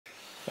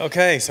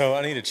Okay, so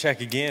I need to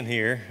check again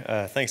here.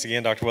 Thanks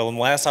again, Dr. Wellum.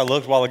 Last I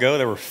looked a while ago,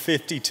 there were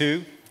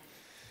 52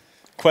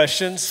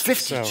 questions.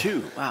 52,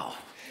 so wow.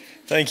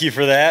 Thank you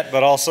for that,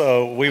 but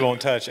also we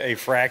won't touch a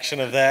fraction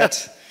of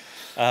that.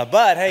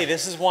 But hey,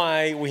 this is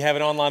why we have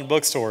an online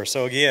bookstore.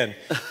 So again,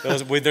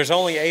 there's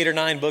only 8 or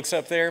 9 books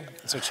up there,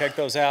 so check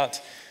those out.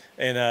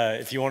 And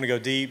if you want to go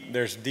deep,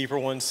 there's deeper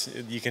ones.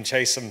 You can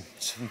chase some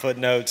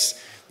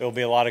footnotes. There'll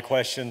be a lot of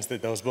questions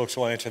that those books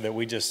will answer that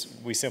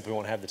we simply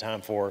won't have the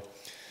time for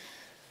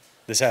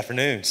this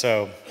afternoon.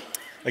 So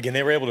again,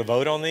 they were able to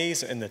vote on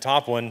these, and the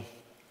top one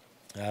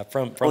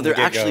from Oh, the they're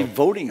get-go, actually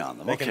voting on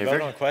them. They Okay, can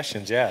vote on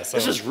questions, yeah. So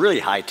this is really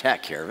high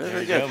tech here. there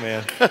Very you good. go,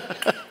 man.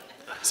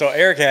 So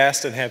Eric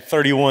asked and had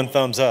 31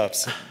 thumbs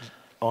ups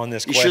on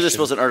this You question. sure this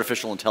wasn't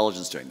artificial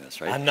intelligence doing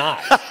this, right? I'm not.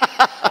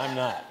 I'm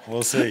not.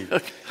 We'll see.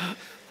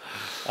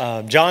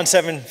 John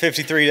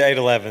 7:53 to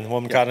 8:11,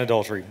 woman caught in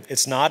adultery.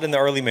 It's not in the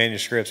early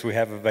manuscripts we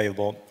have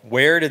available.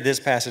 Where did this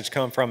passage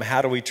come from?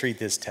 How do we treat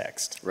this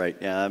text? Right,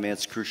 yeah, I mean,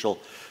 it's crucial.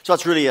 So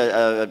it's really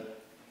a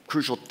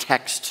crucial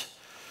text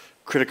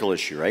critical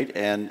issue, right?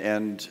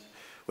 And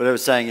what I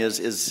was saying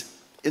is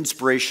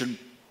inspiration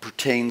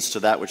pertains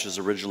to that which is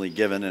originally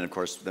given, and of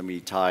course, then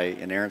we tie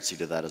inerrancy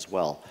to that as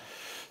well.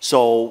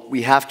 So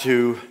we have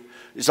to,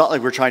 it's not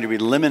like we're trying to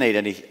eliminate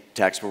any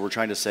text, but we're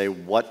trying to say,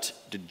 what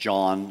did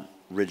John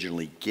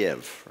originally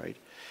give, right?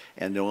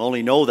 And you'll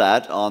only know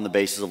that on the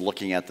basis of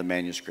looking at the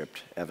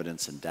manuscript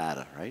evidence and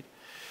data, right?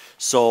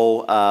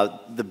 So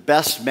the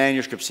best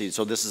manuscripts,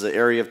 so this is an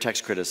area of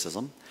text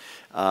criticism,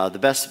 the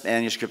best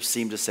manuscripts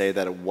seem to say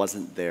that it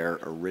wasn't there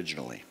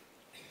originally,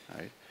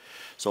 right?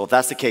 So if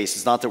that's the case,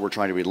 it's not that we're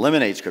trying to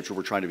eliminate Scripture,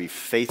 we're trying to be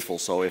faithful.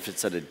 So if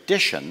it's an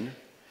addition,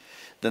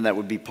 then that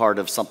would be part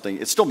of something.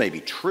 It still may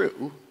be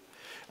true.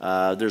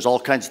 There's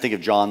all kinds of things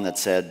of John that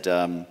said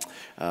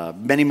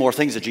many more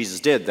things that Jesus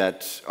did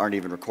that aren't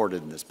even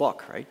recorded in this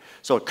book, right?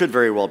 So it could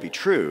very well be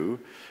true,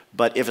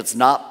 but if it's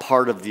not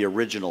part of the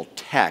original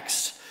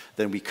text,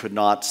 then we could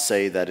not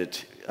say that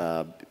it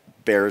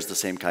bears the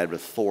same kind of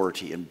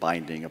authority and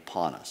binding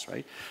upon us,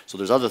 right? So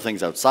there's other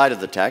things outside of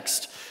the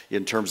text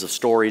in terms of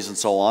stories and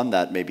so on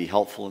that may be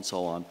helpful and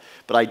so on.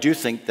 But I do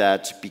think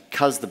that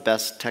because the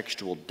best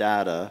textual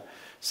data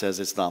says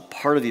it's not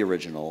part of the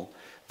original,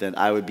 then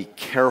I would be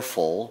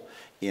careful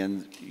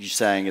in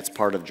saying it's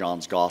part of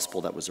John's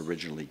gospel that was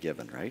originally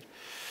given, right?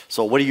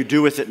 So what do you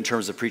do with it in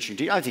terms of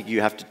preaching? I think you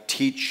have to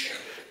teach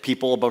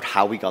people about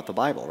how we got the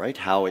Bible, right?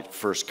 How it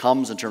first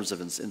comes in terms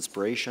of its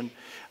inspiration,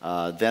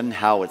 then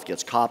how it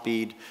gets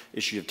copied,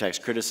 issue of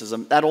text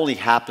criticism. That only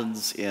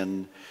happens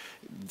in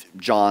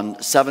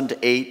John 7 to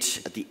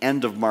 8. At the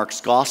end of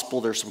Mark's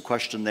gospel, there's some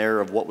question there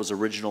of what was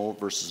original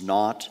versus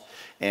not.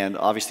 And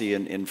obviously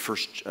in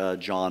 1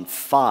 John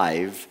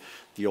 5,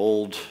 the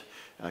old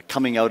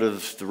coming out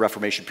of the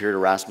Reformation period,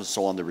 Erasmus,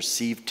 so on, the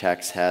received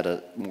text had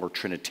a more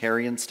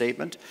Trinitarian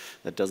statement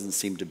that doesn't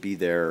seem to be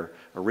there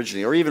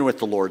originally, or even with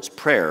the Lord's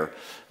Prayer,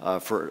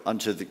 for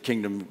unto the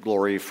kingdom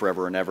glory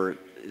forever and ever.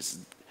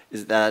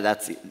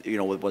 That's, you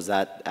know, was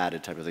that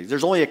added type of thing.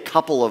 There's only a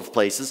couple of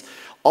places.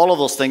 All of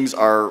those things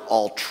are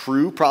all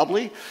true,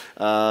 probably,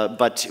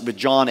 but with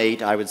John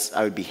 8, I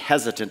would be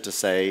hesitant to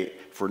say,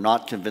 if we're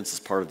not convinced it's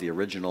part of the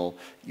original,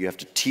 you have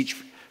to teach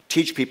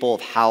people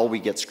of how we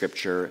get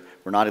Scripture.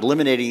 We're not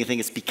eliminating anything.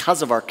 It's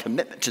because of our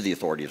commitment to the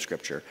authority of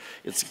Scripture.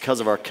 It's because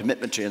of our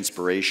commitment to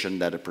inspiration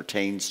that it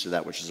pertains to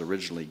that which is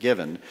originally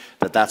given,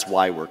 that's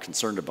why we're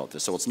concerned about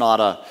this. So it's not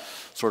a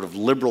sort of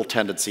liberal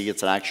tendency.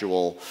 It's an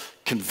actual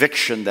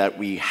conviction that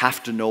we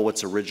have to know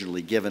what's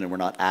originally given and we're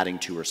not adding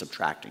to or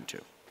subtracting to.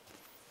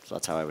 So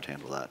that's how I would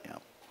handle that, yeah.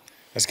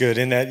 That's good.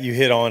 In that you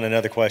hit on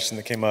another question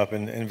that came up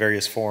in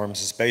various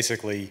forums. It's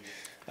basically,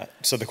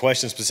 so the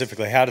question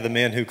specifically, how do the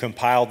men who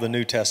compiled the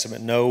New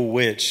Testament know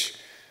which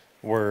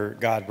were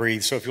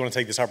God-breathed? So if you want to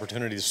take this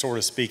opportunity to sort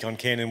of speak on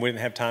canon, we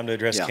didn't have time to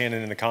address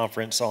canon in the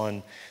conference,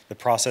 on the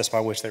process by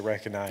which they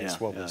recognized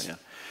what was.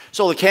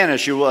 So the canon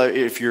issue,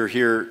 if you're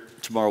here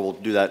tomorrow, we'll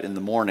do that in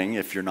the morning.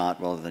 If you're not,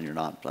 well, then you're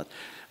not. But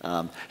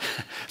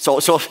so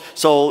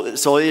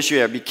the issue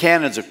here,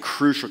 canon is a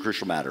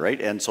crucial matter,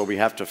 right? And so we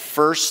have to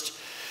first,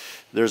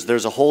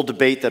 there's a whole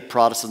debate that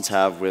Protestants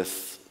have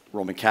with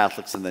Roman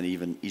Catholics and then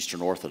even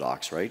Eastern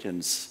Orthodox, right?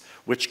 And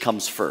which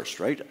comes first,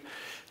 right?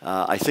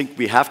 I think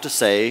we have to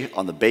say,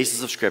 on the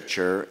basis of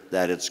Scripture,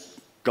 that it's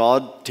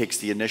God takes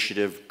the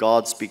initiative,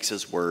 God speaks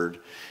His word,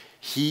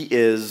 He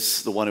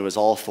is the one who has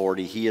all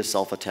authority, He is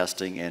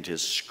self-attesting, and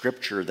His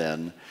Scripture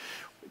then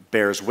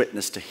bears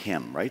witness to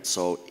Him, right?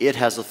 So it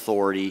has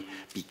authority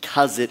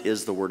because it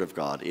is the Word of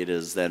God. It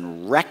is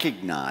then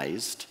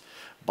recognized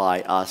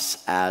by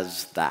us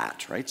as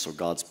that, right? So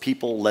God's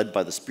people, led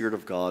by the Spirit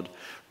of God,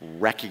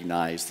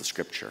 recognize the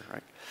Scripture,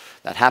 right?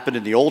 That happened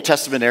in the Old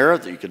Testament era.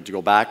 You could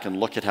go back and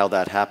look at how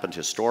that happened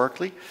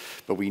historically.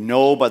 But we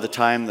know by the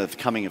time of the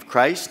coming of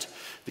Christ,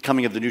 the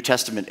coming of the New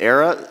Testament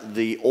era,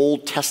 the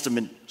Old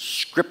Testament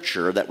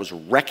Scripture that was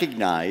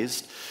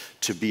recognized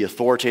to be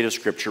authoritative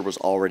Scripture was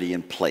already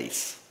in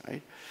place,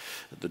 right?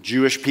 The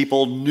Jewish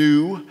people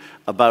knew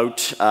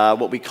about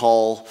what we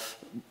call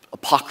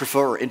apocrypha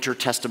or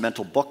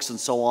intertestamental books and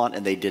so on,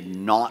 and they did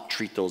not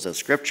treat those as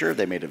scripture.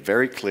 They made it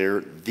very clear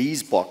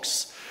these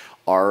books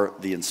are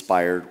the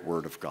inspired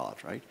word of God,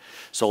 right?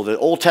 So the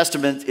Old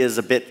Testament is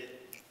a bit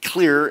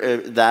clear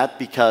that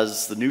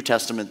because the New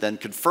Testament then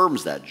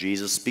confirms that.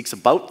 Jesus speaks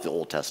about the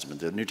Old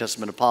Testament, the New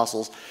Testament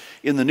apostles.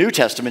 In the New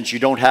Testament, you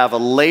don't have a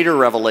later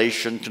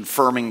revelation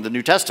confirming the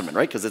New Testament,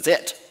 right? Because it's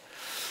it.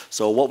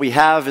 So what we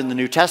have in the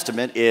New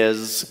Testament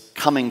is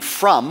coming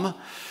from,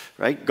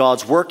 right,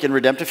 God's work in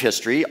redemptive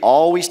history,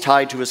 always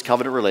tied to his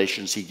covenant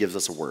relations. He gives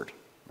us a word,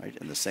 right?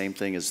 And the same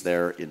thing is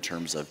there in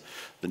terms of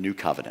the new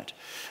covenant.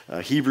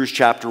 Hebrews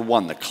chapter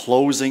 1, the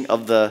closing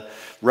of the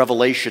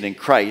revelation in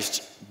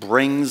Christ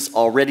brings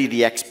already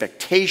the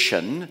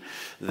expectation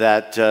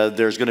that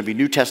there's going to be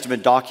New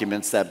Testament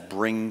documents that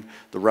bring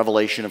the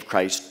revelation of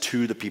Christ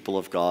to the people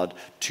of God,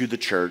 to the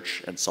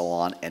church, and so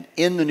on. And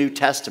in the New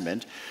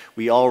Testament,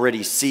 we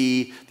already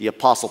see the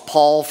Apostle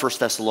Paul, 1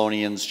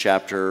 Thessalonians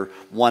chapter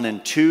 1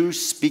 and 2,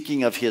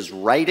 speaking of his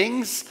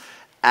writings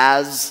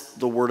as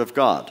the Word of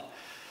God.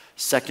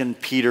 2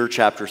 Peter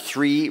chapter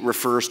 3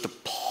 refers to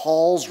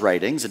Paul's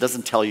writings. It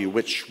doesn't tell you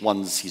which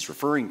ones he's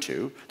referring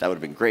to. That would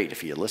have been great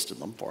if he had listed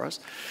them for us.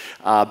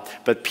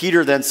 But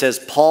Peter then says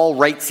Paul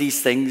writes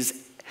these things,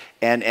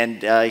 and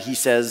he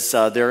says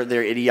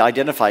he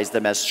identifies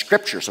them as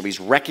scripture. So he's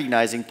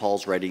recognizing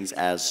Paul's writings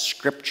as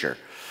scripture.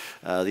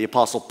 The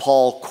Apostle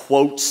Paul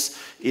quotes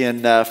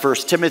in 1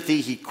 Timothy,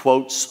 he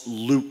quotes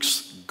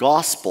Luke's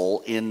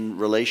gospel in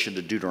relation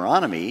to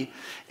Deuteronomy,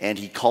 and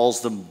he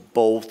calls them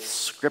both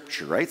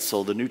scripture, right?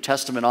 So the New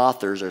Testament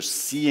authors are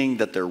seeing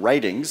that their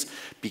writings,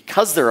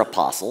 because they're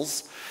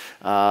apostles,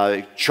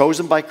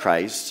 chosen by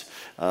Christ,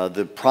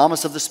 the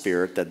promise of the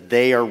Spirit, that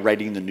they are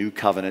writing the New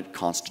Covenant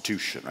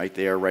Constitution, right?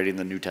 They are writing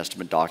the New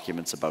Testament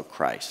documents about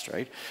Christ,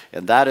 right?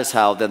 And that is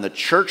how then the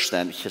church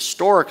then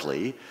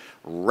historically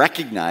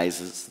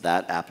recognizes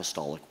that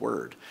apostolic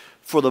word.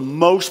 For the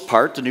most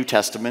part, the New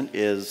Testament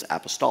is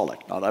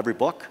apostolic. Not every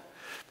book,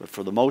 but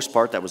for the most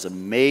part, that was a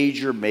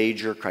major,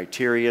 major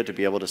criteria to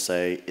be able to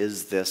say,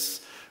 is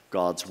this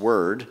God's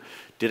word?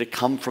 Did it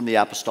come from the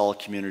apostolic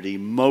community?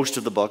 Most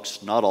of the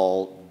books, not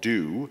all,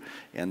 do,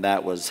 and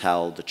that was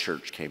how the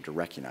church came to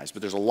recognize.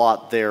 But there's a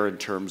lot there in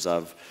terms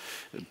of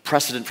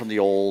precedent from the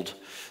Old,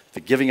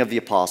 the giving of the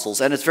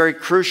apostles, and it's very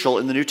crucial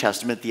in the New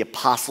Testament. The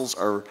apostles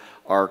are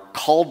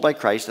called by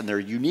Christ, and they're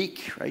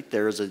unique, right?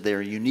 They're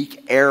a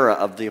unique era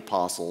of the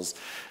apostles.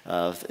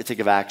 Think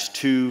of Acts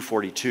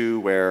 2:42,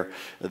 where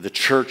the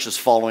church is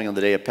following on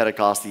the day of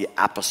Pentecost the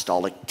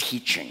apostolic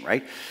teaching,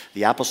 right?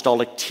 The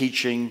apostolic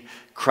teaching,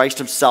 Christ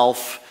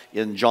himself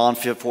in John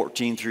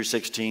 14 through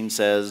 16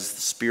 says,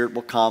 the Spirit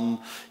will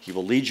come, he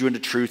will lead you into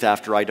truth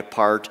after I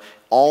depart.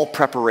 All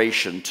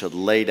preparation to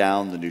lay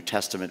down the New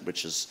Testament,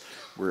 which is,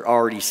 we're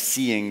already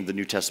seeing the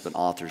New Testament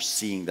authors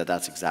seeing that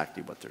that's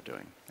exactly what they're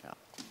doing.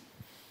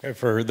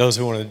 For those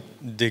who want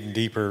to dig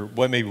deeper,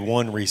 what may be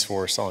one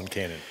resource on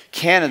canon?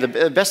 Canon,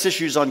 the best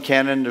issues on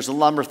canon, there's a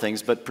number of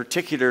things, but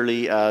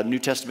particularly New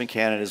Testament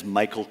canon is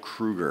Michael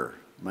Kruger.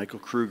 Michael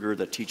Kruger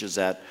that teaches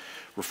at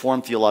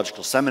Reformed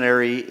Theological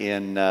Seminary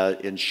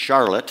in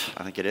Charlotte,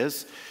 I think it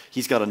is.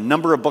 He's got a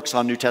number of books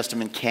on New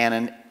Testament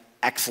canon,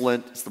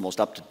 excellent, it's the most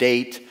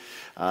up-to-date.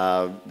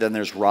 Then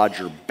there's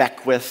Roger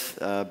Beckwith,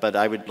 but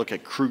I would look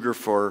at Kruger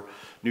for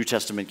New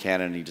Testament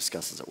canon, and he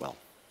discusses it well.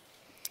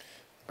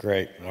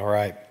 Great. All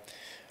right.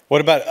 What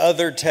about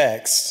other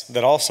texts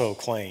that also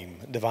claim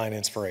divine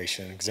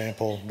inspiration?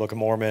 Example, Book of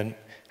Mormon.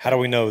 How do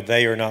we know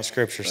they are not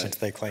scripture since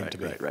they claim to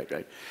be?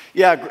 Right.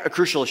 Yeah, a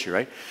crucial issue,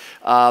 right?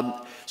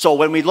 So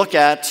when we look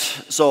at,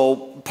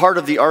 part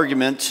of the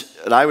argument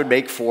that I would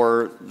make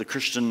for the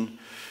Christian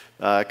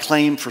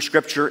claim for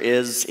Scripture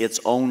is its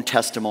own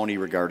testimony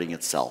regarding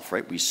itself,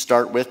 right? We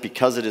start with,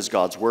 because it is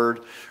God's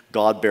word,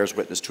 God bears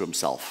witness to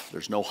himself.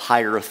 There's no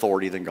higher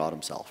authority than God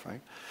himself,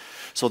 right?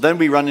 So then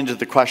we run into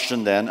the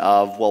question then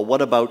of, well,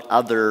 what about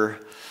other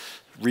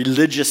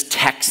religious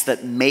texts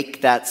that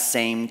make that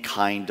same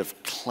kind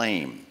of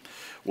claim?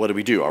 What do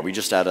we do? Are we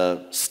just at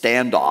a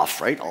standoff,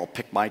 right? I'll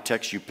pick my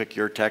text, you pick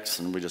your text,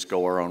 and we just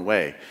go our own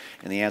way.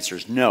 And the answer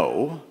is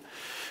no.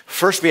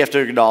 First we have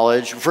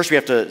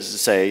to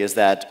say is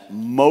that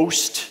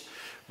most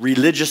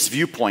religious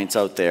viewpoints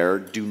out there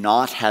do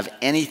not have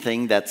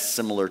anything that's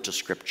similar to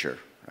Scripture,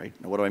 right?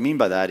 Now what do I mean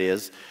by that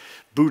is,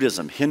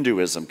 Buddhism,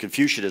 Hinduism,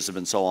 Confucianism,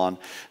 and so on,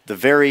 the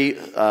very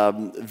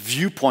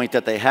viewpoint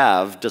that they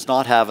have does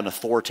not have an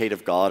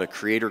authoritative God, a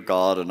creator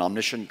God, an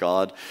omniscient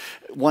God,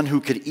 one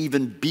who could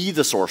even be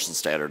the source and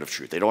standard of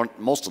truth.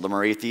 Most of them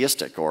are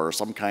atheistic or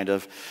some kind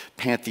of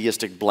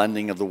pantheistic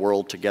blending of the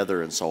world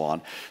together and so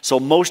on. So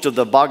most of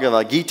the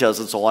Bhagavad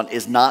Gitas and so on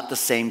is not the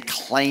same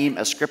claim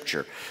as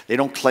Scripture. They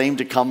don't claim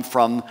to come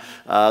from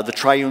the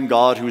triune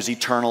God who is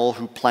eternal,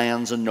 who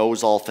plans and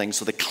knows all things.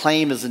 So the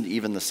claim isn't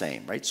even the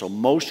same, right? So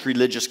most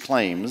religious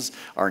claims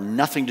are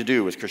nothing to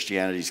do with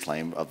Christianity's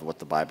claim of what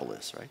the Bible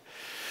is, right?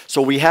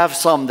 So we have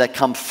some that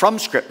come from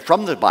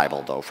the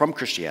Bible, though, from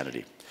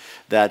Christianity,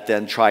 that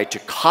then try to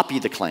copy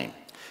the claim.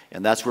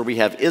 And that's where we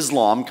have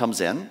Islam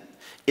comes in.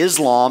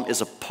 Islam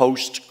is a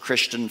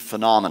post-Christian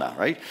phenomena,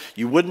 right?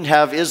 You wouldn't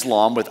have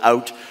Islam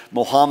without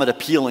Muhammad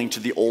appealing to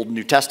the Old and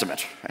New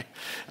Testament,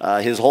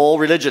 right? His whole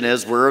religion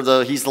is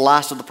he's the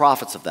last of the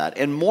prophets of that.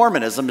 And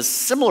Mormonism is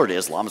similar to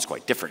Islam. It's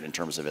quite different in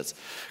terms of its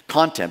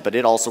content, but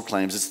it also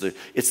claims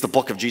it's the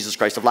book of Jesus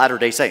Christ of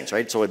Latter-day Saints,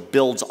 right? So it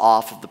builds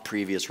off of the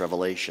previous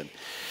revelation.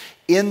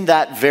 In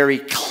that very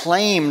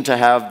claim to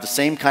have the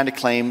same kind of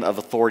claim of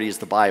authority as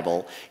the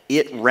Bible,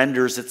 it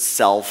renders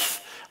itself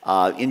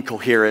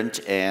incoherent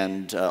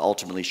and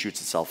ultimately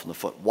shoots itself in the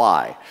foot.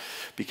 Why?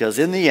 Because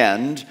in the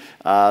end,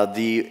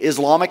 the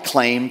Islamic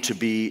claim to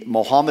be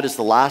Muhammad is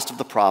the last of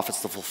the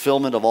prophets, the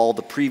fulfillment of all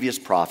the previous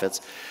prophets.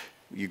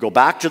 You go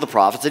back to the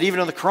prophets, and even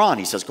in the Quran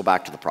he says go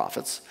back to the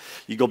prophets.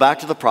 You go back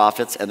to the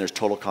prophets and there's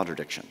total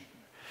contradiction.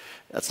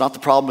 That's not the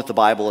problem with the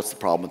Bible, it's the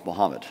problem with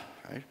Muhammad.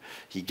 Right?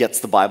 He gets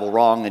the Bible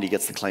wrong and he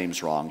gets the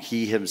claims wrong.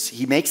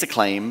 He makes a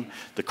claim,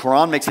 the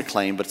Quran makes a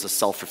claim, but it's a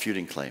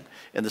self-refuting claim.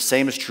 And the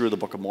same is true of the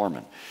Book of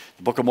Mormon.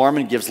 The Book of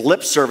Mormon gives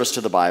lip service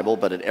to the Bible,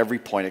 but at every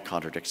point it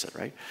contradicts it,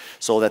 right?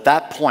 So at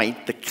that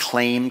point, the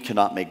claim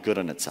cannot make good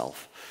on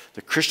itself.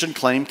 The Christian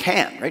claim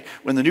can, right?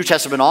 When the New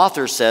Testament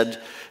author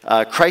said,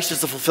 Christ is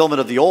the fulfillment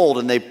of the Old,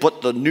 and they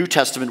put the New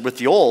Testament with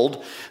the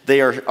Old,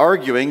 they are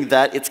arguing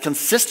that it's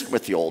consistent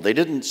with the Old. They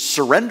didn't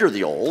surrender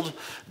the Old,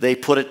 they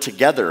put it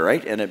together,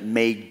 right? And it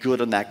made good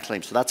on that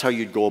claim. So that's how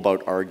you'd go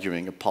about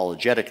arguing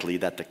apologetically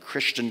that the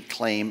Christian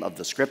claim of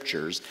the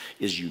Scriptures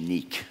is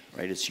unique,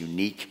 right? It's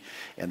unique,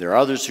 and there are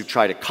others who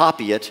try to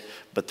copy it,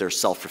 but they're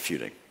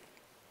self-refuting.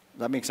 Does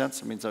that make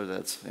sense? I mean, so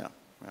that's, yeah.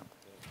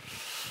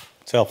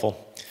 It's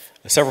helpful.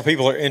 Several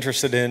people are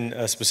interested in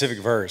a specific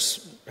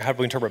verse. How do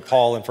we interpret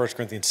Paul in 1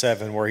 Corinthians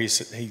 7 where he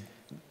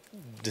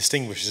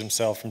distinguishes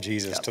himself from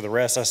Jesus? Yep. To the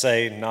rest I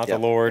say, not the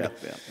Lord.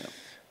 Yep.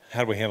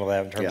 How do we handle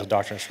that in terms of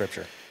doctrine of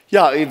Scripture?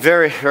 Yeah, a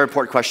very, very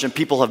important question.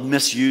 People have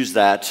misused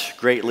that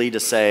greatly to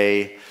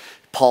say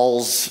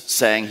Paul's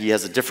saying he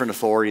has a different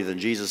authority than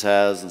Jesus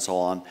has and so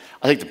on.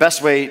 I think the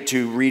best way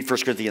to read 1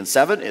 Corinthians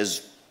 7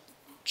 is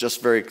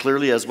just very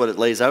clearly as what it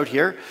lays out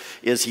here,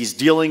 is he's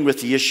dealing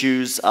with the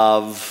issues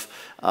of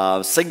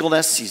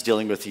singleness, he's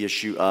dealing with the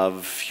issue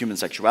of human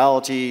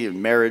sexuality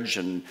and marriage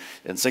and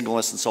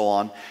singleness and so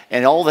on.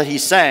 And all that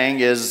he's saying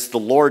is the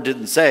Lord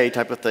didn't say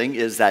type of thing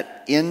is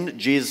that in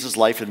Jesus'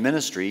 life and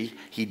ministry,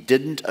 he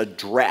didn't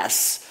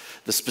address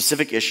the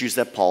specific issues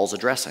that Paul's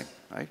addressing,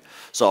 right?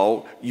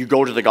 So you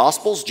go to the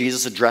Gospels,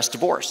 Jesus addressed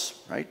divorce,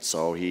 right?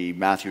 So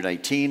Matthew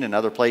 19 and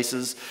other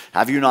places,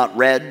 have you not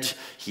read?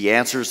 He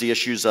answers the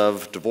issues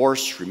of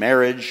divorce,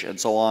 remarriage, and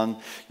so on.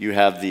 You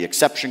have the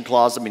exception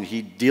clause. I mean,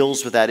 he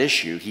deals with that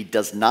issue. He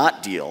does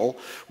not deal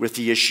with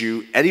the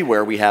issue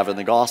anywhere we have in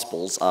the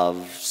Gospels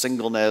of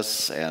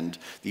singleness and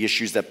the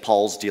issues that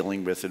Paul's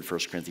dealing with in 1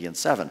 Corinthians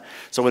 7.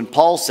 So when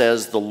Paul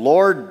says, the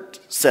Lord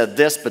said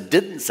this but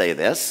didn't say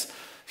this,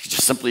 he's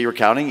just simply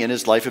recounting in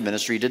his life and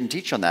ministry, he didn't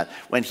teach on that.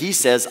 When he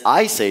says,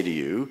 I say to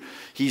you,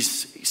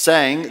 he's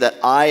saying that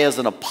I as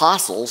an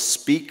apostle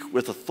speak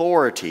with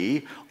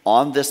authority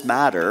on this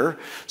matter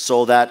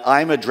so that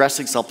I'm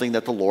addressing something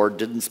that the Lord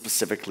didn't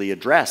specifically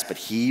address. But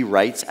he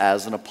writes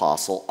as an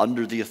apostle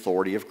under the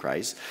authority of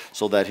Christ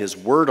so that his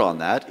word on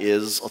that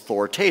is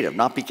authoritative.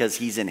 Not because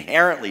he's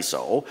inherently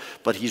so,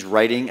 but he's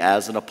writing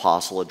as an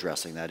apostle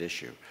addressing that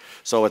issue.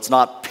 So it's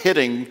not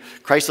pitting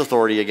Christ's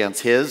authority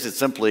against his, it's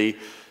simply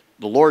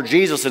the Lord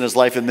Jesus in his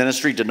life and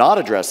ministry did not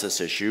address this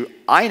issue.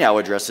 I now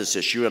address this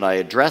issue, and I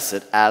address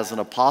it as an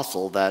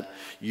apostle that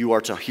you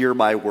are to hear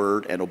my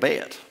word and obey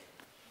it.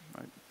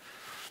 Right?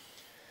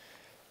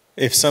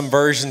 If some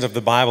versions of the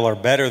Bible are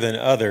better than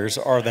others,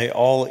 are they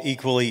all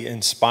equally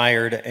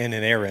inspired and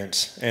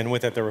inerrant? And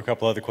with that, there were a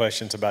couple other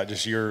questions about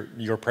just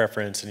your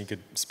preference, and you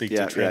could speak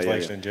to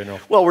translation in general.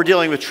 Well, we're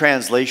dealing with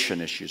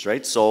translation issues,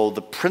 right? So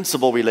the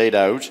principle we laid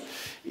out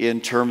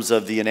in terms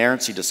of the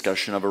inerrancy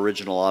discussion of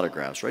original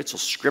autographs, right? So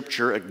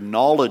Scripture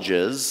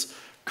acknowledges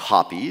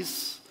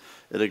copies.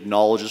 It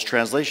acknowledges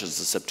translations.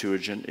 The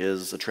Septuagint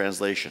is a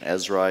translation.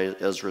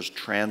 Ezra's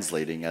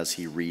translating as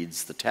he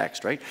reads the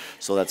text, right?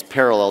 So that's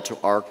parallel to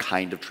our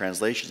kind of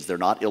translations. They're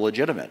not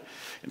illegitimate.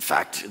 In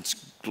fact,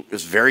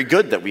 it's very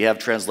good that we have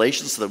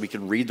translations so that we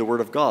can read the Word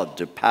of God,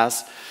 to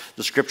pass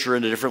the Scripture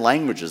into different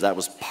languages. That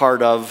was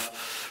part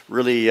of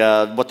really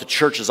what the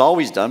church has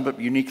always done, but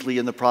uniquely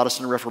in the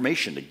Protestant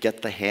Reformation, to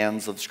get the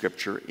hands of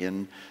Scripture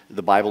in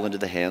the Bible into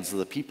the hands of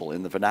the people,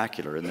 in the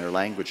vernacular, in their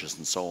languages,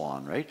 and so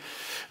on, right?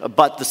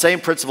 But the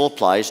same principle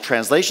applies.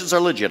 Translations are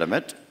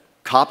legitimate,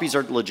 copies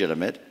are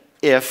legitimate,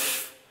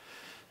 if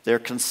they're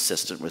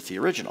consistent with the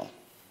original,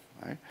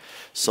 right?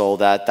 So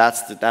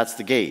that's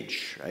the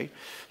gauge, right?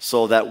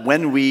 So that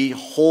when we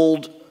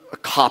hold a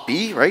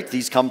copy, right?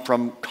 These come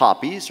from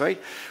copies, right?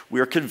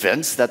 We are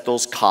convinced that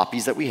those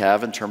copies that we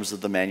have in terms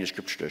of the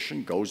manuscript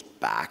tradition goes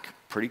back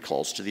pretty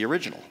close to the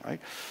original,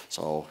 right?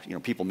 So,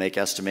 people make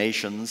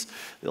estimations.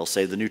 They'll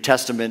say the New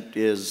Testament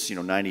is,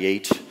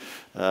 98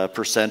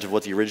 percent of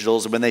what the original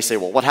is. And when they say,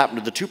 well, what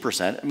happened to the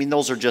 2%? I mean,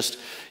 those are just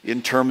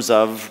in terms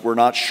of we're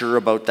not sure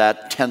about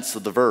that tense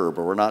of the verb,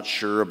 or we're not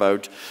sure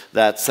about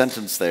that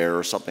sentence there,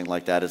 or something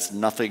like that. It's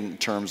nothing in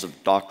terms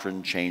of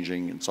doctrine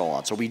changing and so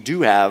on. So we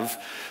do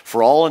have,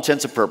 for all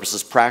intents and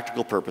purposes,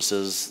 practical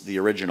purposes, the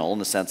original in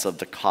the sense of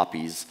the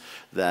copies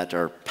that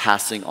are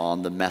passing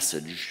on the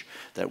message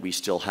that we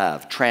still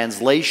have.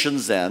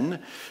 Translations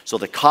then, so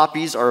the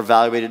copies are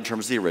evaluated in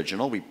terms of the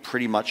original. We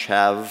pretty much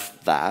have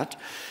that.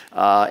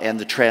 And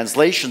the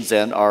translations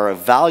then are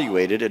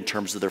evaluated in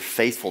terms of their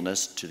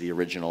faithfulness to the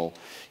original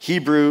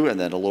Hebrew, and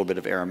then a little bit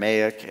of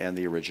Aramaic and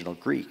the original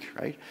Greek,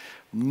 right?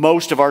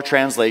 Most of our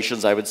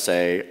translations, I would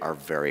say, are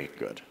very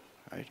good,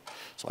 right?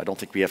 So I don't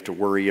think we have to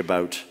worry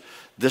about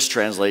this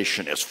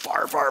translation is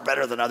far, far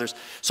better than others.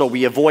 So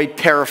we avoid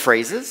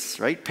paraphrases,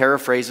 right?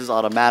 Paraphrases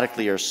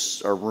automatically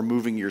are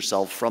removing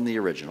yourself from the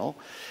original.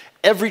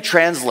 Every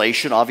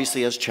translation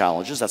obviously has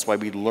challenges. That's why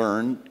we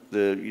learn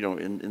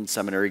in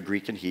seminary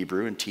Greek and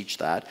Hebrew and teach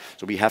that.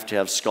 So we have to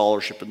have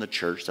scholarship in the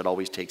church that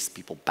always takes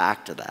people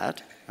back to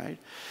that, right?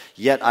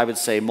 Yet I would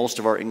say most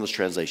of our English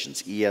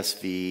translations,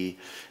 ESV,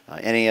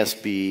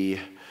 NASB,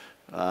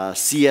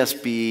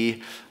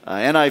 CSB,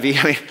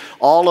 NIV, I mean,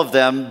 all of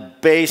them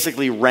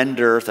basically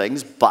render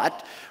things,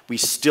 but we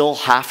still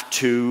have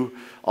to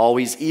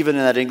always, even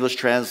in that English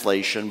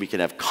translation, we can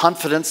have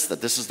confidence that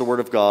this is the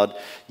Word of God,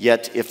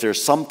 yet if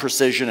there's some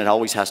precision, it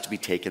always has to be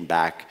taken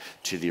back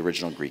to the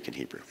original Greek and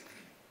Hebrew.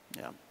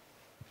 Yeah.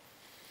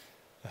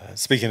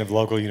 Speaking of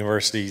local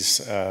universities,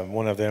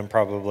 one of them,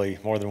 probably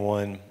more than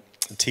one,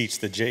 teach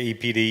the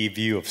JEPD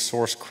view of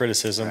source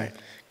criticism. Right.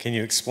 Can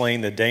you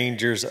explain the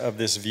dangers of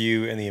this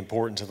view and the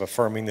importance of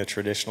affirming the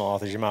traditional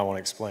authors? You might want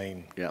to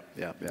explain the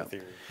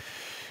theory.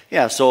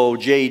 Yeah, so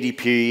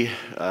JEDP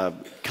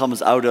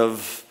comes out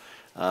of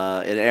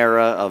an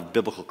era of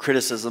biblical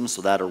criticism,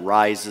 so that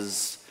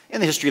arises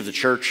in the history of the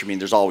church. I mean,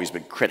 there's always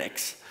been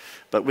critics,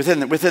 but within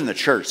the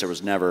church, there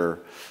was never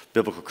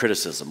biblical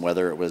criticism,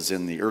 whether it was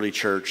in the early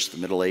church, the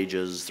Middle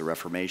Ages, the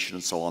Reformation,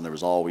 and so on. There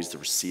was always the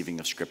receiving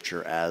of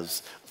Scripture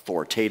as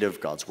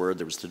authoritative, God's Word.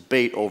 There was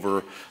debate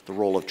over the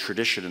role of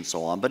tradition and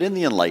so on. But in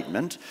the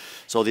Enlightenment,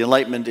 so the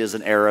Enlightenment is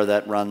an era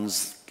that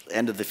runs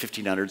end of the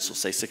 1500s, so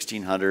say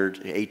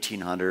 1600,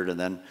 1800, and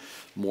then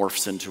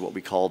morphs into what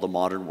we call the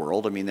modern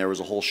world. I mean, there was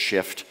a whole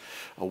shift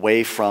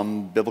away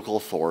from biblical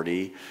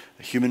authority,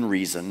 human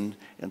reason,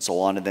 and so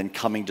on, and then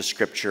coming to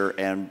Scripture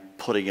and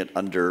putting it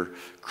under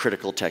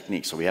critical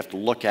technique. So we have to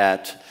look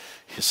at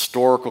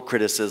historical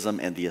criticism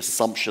and the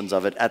assumptions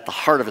of it. At the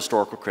heart of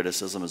historical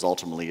criticism is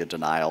ultimately a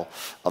denial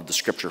of the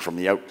Scripture from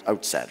the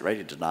outset, right?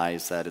 It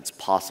denies that it's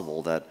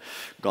possible that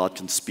God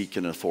can speak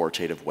in an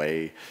authoritative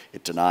way.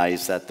 It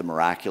denies that the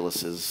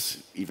miraculous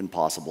is even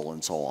possible,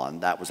 and so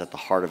on. That was at the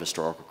heart of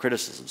historical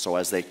criticism. So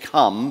as they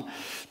come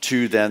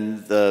to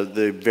then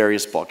the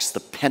various books, the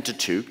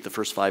Pentateuch, the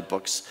first 5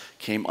 books,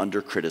 came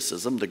under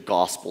criticism. The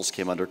Gospels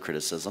came under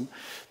criticism.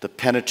 The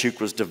Pentateuch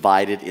was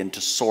divided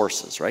into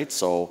sources, right?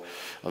 So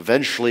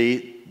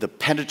eventually, the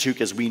Pentateuch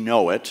as we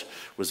know it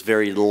was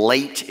very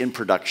late in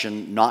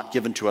production, not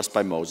given to us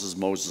by Moses.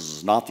 Moses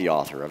is not the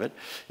author of it.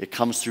 It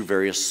comes through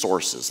various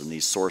sources, and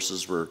these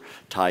sources were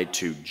tied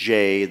to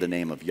J, the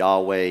name of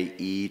Yahweh,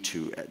 E,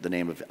 to the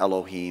name of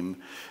Elohim,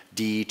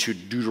 D, to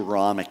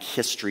Deuteronomic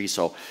history.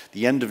 So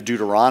the end of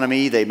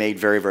Deuteronomy they made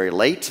very, very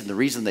late, and the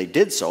reason they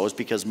did so is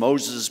because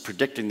Moses is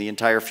predicting the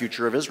entire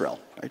future of Israel.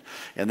 Right?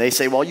 And they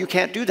say, well, you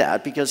can't do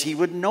that because he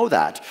wouldn't know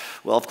that.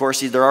 Well, of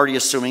course, they're already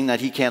assuming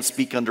that he can't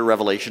speak under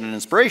revelation and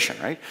inspiration,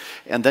 right?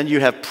 And then you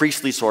have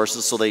priestly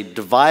sources, so they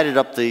divided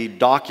up the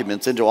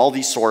documents into all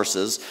these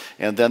sources,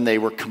 and then they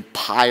were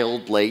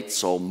compiled late,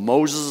 so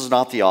Moses is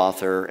not the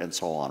author, and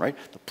so on, right?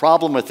 The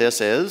problem with this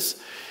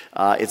is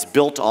it's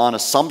built on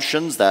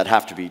assumptions that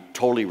have to be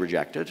totally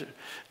rejected.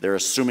 They're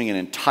assuming an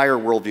entire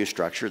worldview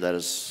structure that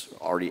is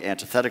already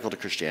antithetical to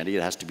Christianity.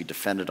 It has to be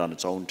defended on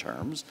its own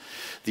terms.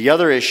 The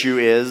other issue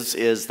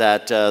is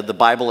that the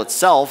Bible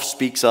itself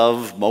speaks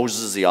of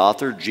Moses as the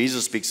author.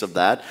 Jesus speaks of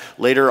that.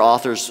 Later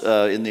authors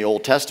in the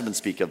Old Testament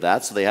speak of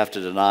that, so they have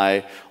to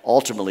deny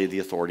ultimately the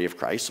authority of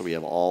Christ. So we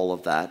have all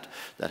of that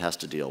has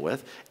to deal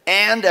with.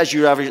 And as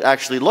you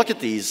actually look at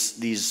these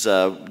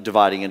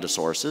dividing into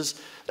sources,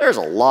 there's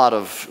a lot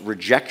of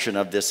rejection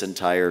of this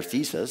entire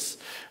thesis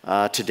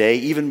today,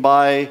 even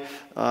by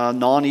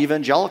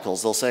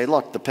non-evangelicals. They'll say,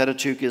 look, the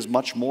Pentateuch is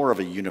much more of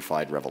a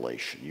unified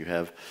revelation. You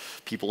have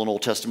people in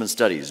Old Testament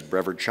studies,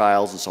 Reverend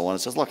Childs and so on,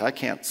 and says, look, I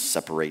can't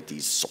separate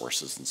these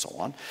sources and so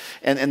on.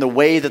 And the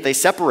way that they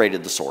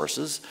separated the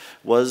sources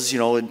was,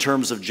 in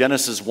terms of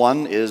Genesis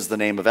 1 is the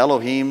name of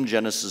Elohim,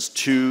 Genesis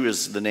 2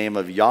 is the name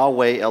of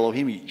Yahweh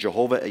Elohim,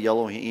 Jehovah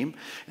Elohim. And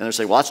they're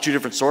saying, well, that's 2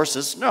 different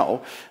sources.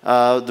 No.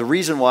 The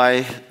reason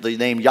why the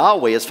name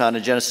Yahweh is found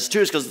in Genesis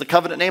 2 is because it's the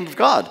covenant name of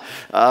God.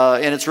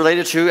 And it's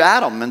related to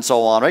Adam and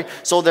so on, right?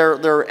 So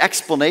their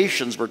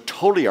explanations were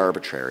totally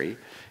arbitrary.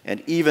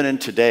 And even in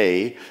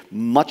today,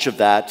 much of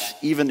that,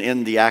 even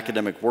in the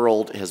academic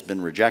world, has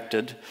been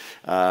rejected.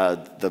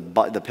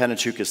 The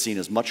Pentateuch is seen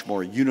as much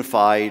more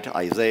unified.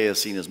 Isaiah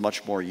is seen as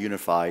much more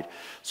unified.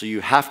 So you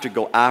have to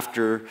go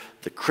after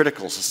the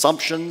critical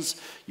assumptions.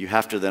 You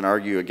have to then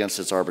argue against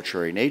its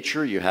arbitrary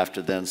nature. You have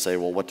to then say,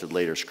 well, what did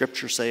later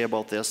Scripture say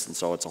about this? And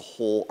so it's a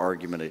whole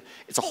argument.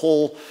 It's a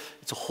whole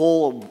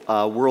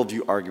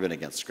worldview argument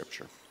against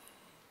Scripture.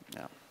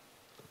 Yeah.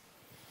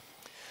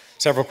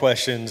 Several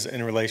questions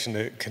in relation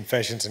to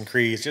confessions and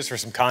creeds, just for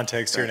some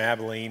context here in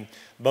Abilene,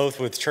 both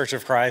with Church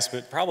of Christ,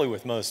 but probably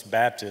with most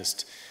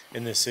Baptists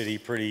in this city,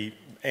 pretty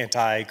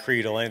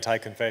anti-creedal,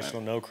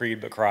 anti-confessional, no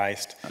creed but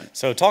Christ.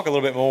 So talk a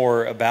little bit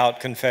more about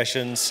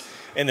confessions,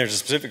 and there's a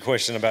specific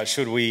question about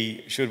should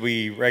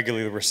we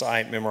regularly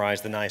recite,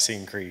 memorize the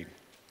Nicene Creed?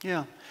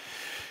 Yeah.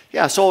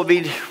 So I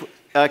mean,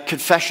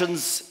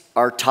 confessions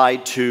are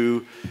tied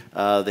to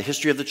the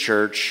history of the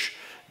church,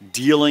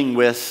 dealing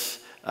with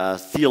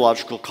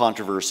theological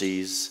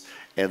controversies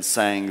and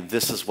saying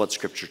this is what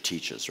Scripture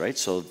teaches, right?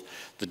 So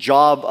the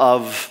job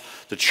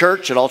of the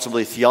church and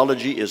ultimately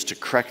theology is to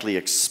correctly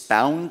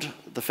expound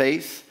the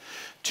faith,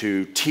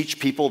 to teach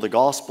people the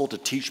gospel, to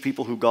teach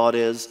people who God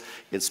is,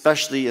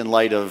 especially in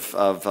light of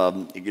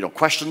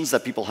questions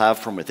that people have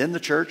from within the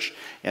church,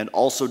 and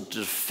also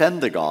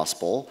defend the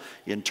gospel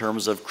in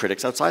terms of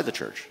critics outside the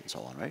church and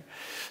so on, right?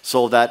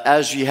 So that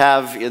as you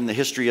have in the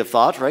history of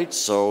thought, right,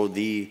 so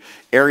the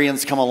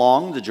Arians come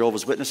along, the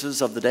Jehovah's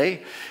Witnesses of the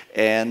day,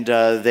 and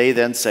they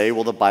then say,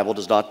 well, the Bible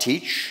does not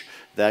teach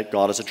that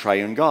God is a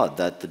triune God,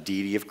 that the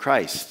deity of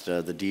Christ,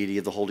 the deity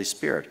of the Holy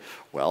Spirit.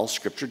 Well,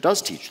 Scripture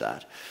does teach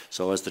that.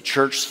 So as the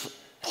church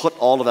put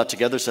all of that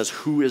together, says,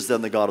 who is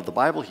then the God of the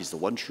Bible? He's the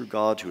one true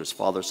God who is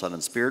Father, Son,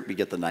 and Spirit. We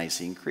get the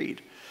Nicene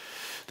Creed.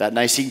 That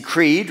Nicene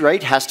Creed,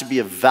 right, has to be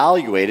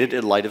evaluated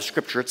in light of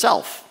Scripture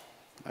itself,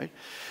 right?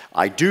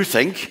 I do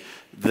think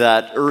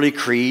that early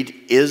creed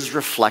is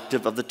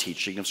reflective of the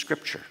teaching of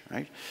Scripture,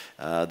 right?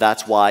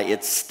 That's why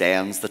it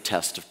stands the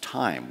test of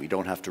time. We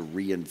don't have to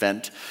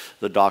reinvent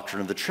the doctrine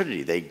of the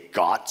Trinity. They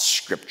got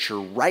Scripture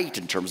right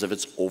in terms of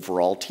its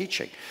overall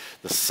teaching.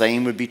 The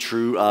same would be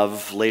true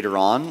of later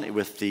on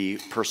with the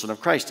person of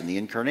Christ and the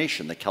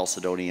incarnation, the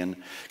Chalcedonian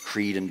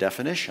creed and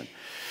definition.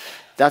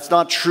 That's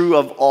not true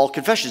of all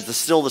confessions.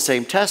 Still the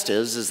same test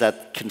is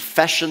that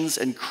confessions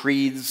and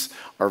creeds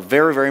are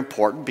very, very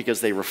important because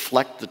they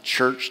reflect the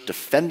church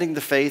defending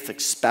the faith,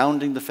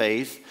 expounding the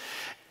faith.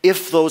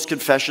 If those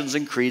confessions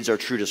and creeds are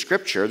true to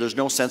Scripture, there's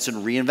no sense in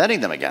reinventing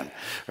them again,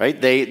 right?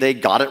 They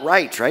got it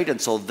right? And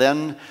so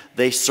then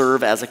they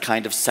serve as a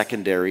kind of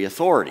secondary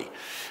authority.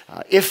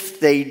 If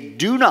they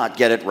do not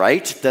get it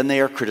right, then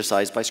they are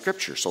criticized by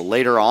Scripture. So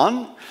later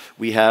on,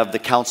 we have the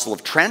Council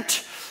of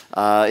Trent.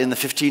 In the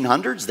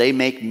 1500s, they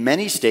make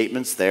many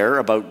statements there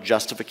about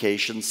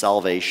justification,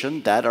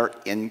 salvation that are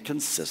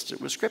inconsistent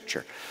with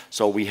Scripture.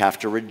 So we have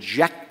to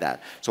reject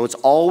that. So it's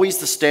always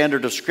the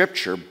standard of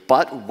Scripture,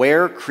 but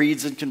where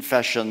creeds and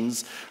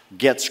confessions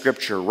get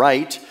Scripture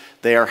right,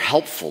 they are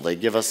helpful. They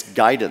give us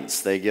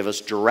guidance. They give us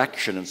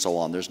direction and so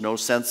on. There's no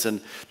sense in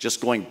just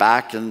going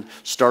back and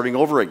starting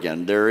over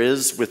again. There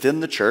is, within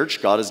the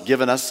church, God has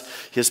given us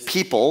His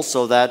people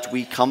so that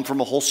we come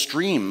from a whole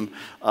stream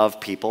of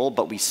people,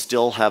 but we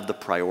still have the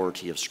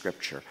priority of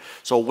Scripture.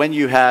 So when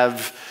you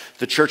have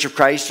the Church of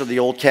Christ or the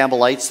old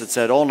Campbellites that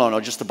said, oh, no,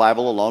 just the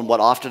Bible alone, what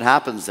often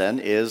happens then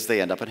is they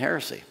end up in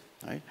heresy.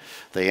 Right?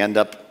 They end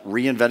up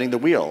reinventing the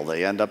wheel.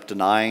 They end up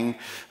denying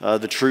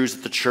the truths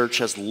that the church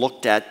has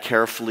looked at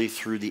carefully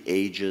through the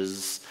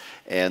ages,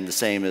 and the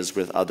same is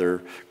with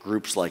other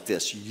groups like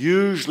this.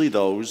 Usually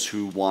those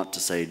who want to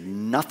say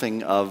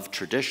nothing of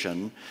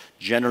tradition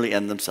generally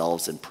end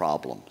themselves in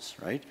problems,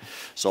 right?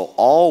 So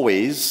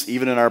always,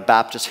 even in our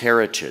Baptist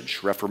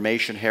heritage,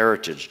 Reformation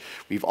heritage,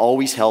 we've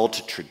always held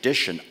to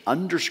tradition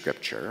under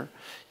Scripture.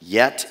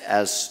 Yet,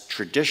 as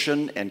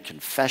tradition and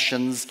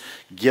confessions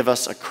give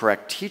us a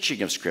correct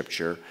teaching of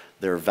Scripture,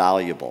 they're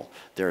valuable,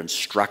 they're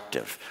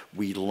instructive.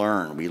 We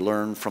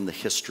learn from the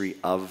history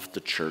of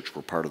the church.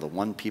 We're part of the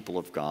one people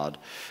of God.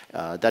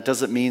 That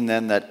doesn't mean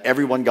then that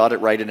everyone got it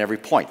right in every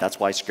point. That's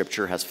why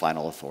Scripture has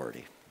final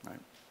authority.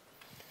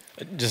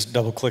 Right? Just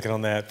double clicking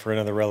on that for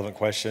another relevant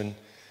question.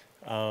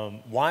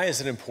 Why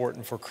is it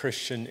important for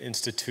Christian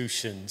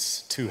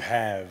institutions to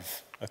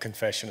have a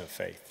confession of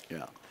faith?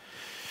 Yeah.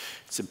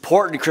 It's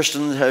important to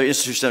Christian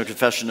institution of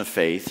confession of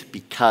faith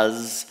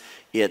because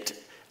it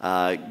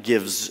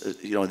gives,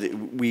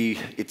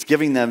 it's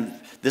giving them,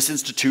 this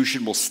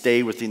institution will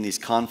stay within these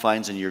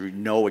confines and you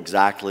know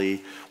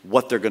exactly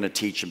what they're going to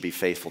teach and be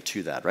faithful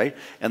to that, right?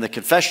 And the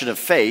confession of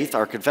faith,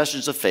 our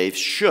confessions of faith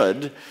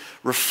should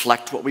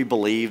reflect what we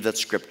believe that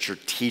Scripture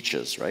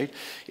teaches, right?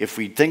 If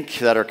we think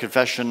that our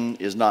confession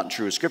is not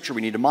true of Scripture,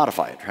 we need to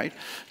modify it, right?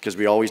 Because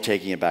we're always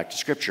taking it back to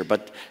Scripture.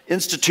 But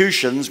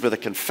institutions with a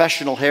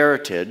confessional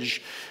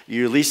heritage,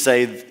 you at least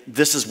say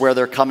this is where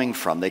they're coming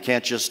from. They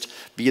can't just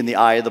be in the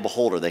eye of the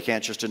beholder. They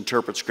can't just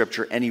interpret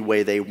Scripture any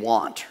way they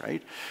want,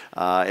 right?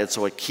 And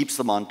so it keeps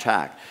them on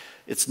track.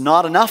 It's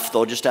not enough,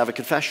 though, just to have a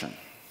confession.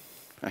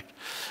 Right?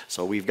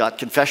 So we've got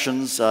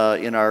confessions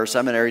in our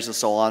seminaries and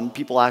so on.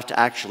 People have to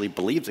actually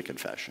believe the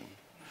confession.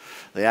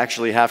 They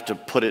actually have to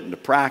put it into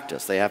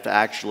practice. They have to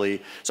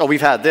actually, so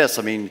we've had this,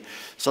 I mean,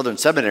 Southern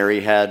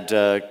Seminary had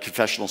a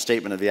confessional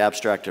statement of the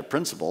abstractive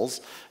principles,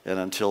 and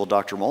until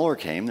Dr. Moeller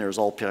came, there was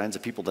all kinds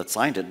of people that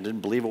signed it and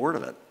didn't believe a word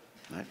of it.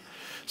 Right?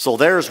 So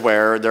there's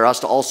where there has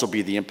to also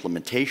be the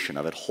implementation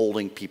of it,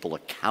 holding people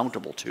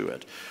accountable to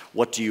it.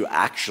 What do you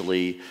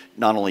actually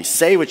not only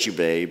say what you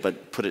say,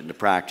 but put it into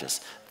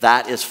practice?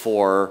 That is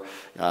for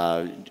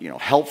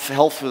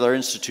health with our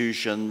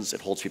institutions.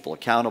 It holds people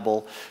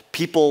accountable.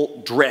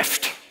 People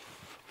drift,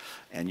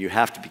 and you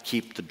have to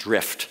keep the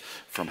drift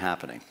from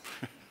happening.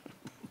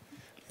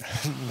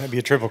 Maybe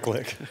a triple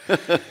click.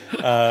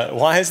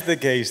 Why is it the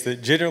case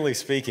that, generally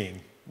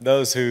speaking,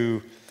 those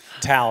who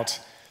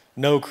tout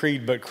no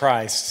creed but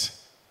Christ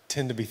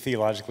tend to be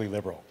theologically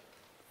liberal?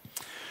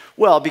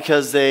 Well,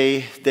 because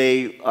they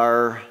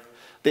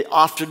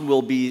often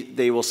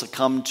will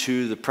succumb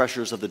to the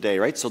pressures of the day,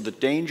 right? So the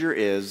danger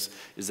is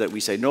that we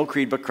say no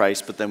creed but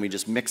Christ, but then we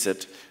just mix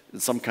it in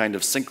some kind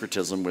of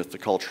syncretism with the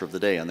culture of the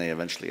day, and they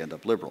eventually end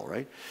up liberal,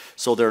 right?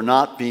 So they're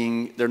not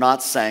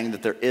saying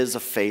that there is a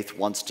faith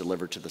once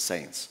delivered to the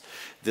saints.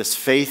 This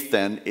faith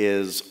then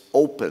is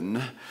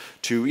open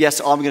to, yes,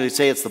 I'm going to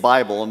say it's the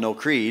Bible and no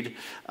creed,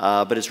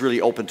 but it's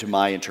really open to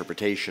my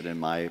interpretation and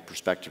my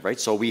perspective, right?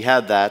 So we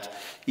had that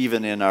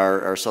even in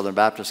our Southern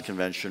Baptist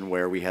Convention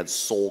where we had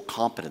soul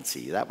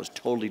competency. That was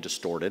totally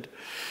distorted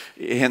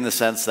in the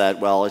sense that,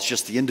 well, it's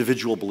just the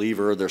individual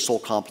believer, their soul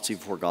competency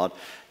before God.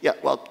 Yeah,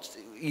 well,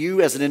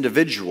 you as an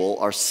individual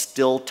are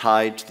still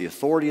tied to the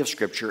authority of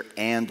Scripture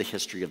and the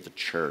history of the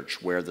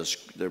church, where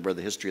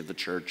the history of the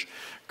church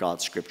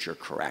got Scripture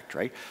correct,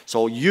 right?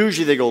 So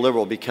usually they go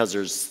liberal because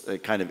there's a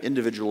kind of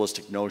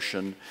individualistic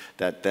notion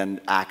that then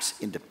acts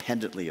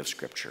independently of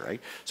Scripture, right?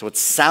 So it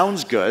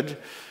sounds good.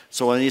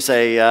 So when you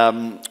say,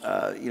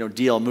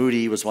 D.L.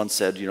 Moody was once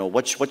said,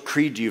 what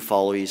creed do you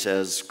follow? He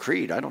says,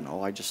 creed, I don't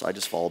know, I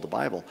just follow the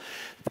Bible.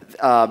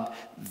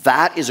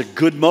 That is a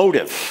good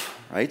motive,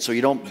 right? So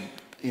you don't.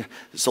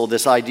 So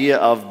this idea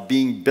of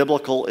being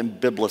biblical in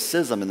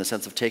biblicism, in the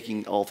sense of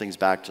taking all things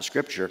back to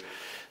Scripture,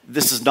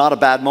 this is not a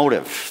bad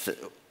motive.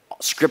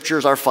 Scripture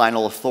is our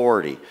final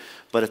authority,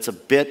 but it's a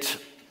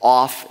bit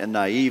off and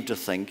naive to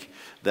think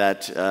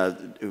that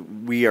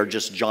we are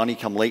just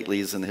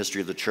Johnny-come-latelys in the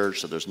history of the church,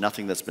 so there's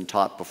nothing that's been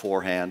taught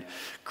beforehand.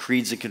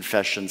 Creeds and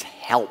confessions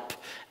help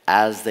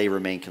as they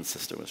remain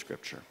consistent with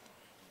Scripture.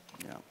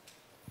 Yeah.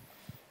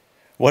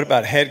 What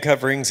about head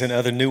coverings and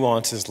other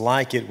nuances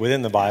like it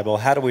within the Bible?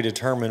 How do we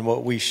determine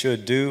what we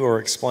should do or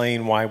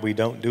explain why we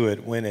don't do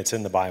it when it's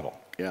in the Bible?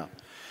 Yeah.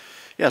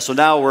 Yeah, so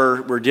now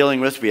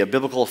we have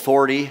biblical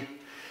authority,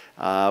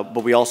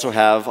 but we also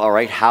have, all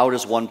right, how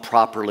does one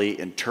properly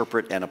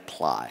interpret and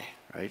apply,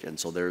 right? And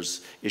so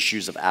there's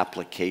issues of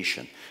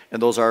application. And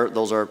those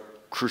are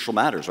crucial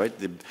matters, right?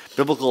 The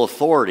biblical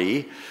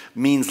authority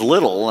means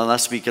little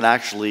unless we can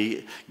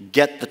actually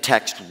get the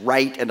text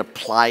right and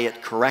apply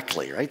it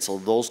correctly, right? So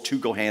those two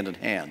go hand in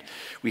hand.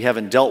 We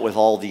haven't dealt with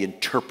all the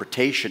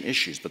interpretation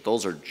issues, but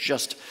those are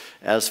just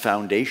as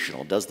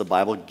foundational. Does the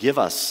Bible give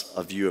us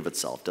a view of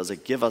itself? Does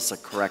it give us a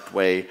correct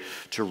way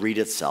to read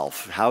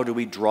itself? How do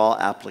we draw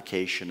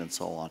application and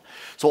so on?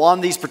 So on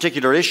these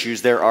particular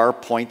issues, there are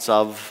points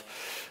of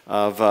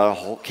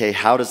okay,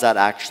 how does that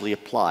actually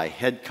apply?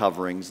 Head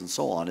coverings and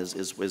so on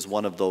is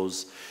one of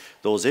those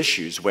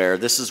issues where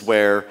this is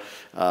where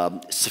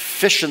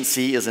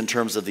sufficiency is in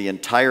terms of the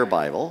entire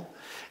Bible,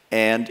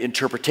 and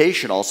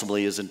interpretation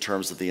ultimately is in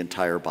terms of the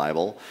entire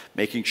Bible,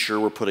 making sure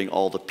we're putting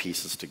all the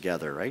pieces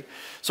together, right?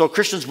 So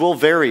Christians will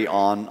vary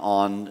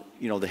on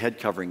the head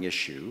covering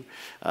issue.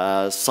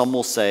 Some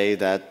will say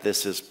that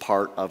this is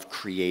part of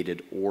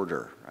created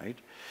order, right?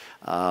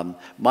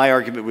 My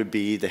argument would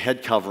be the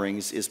head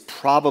coverings is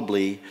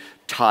probably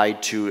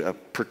tied to a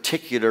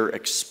particular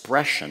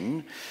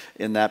expression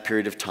in that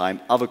period of time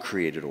of a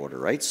created order,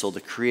 right? So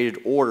the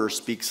created order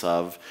speaks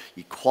of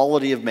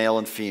equality of male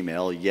and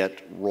female,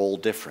 yet role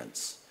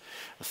difference,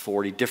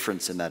 authority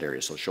difference in that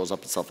area. So it shows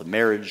up itself in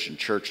marriage and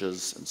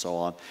churches and so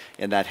on.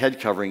 And that head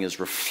covering is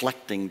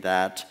reflecting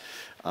that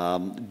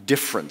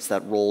difference,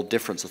 that role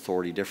difference,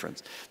 authority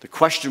difference. The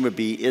question would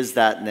be, is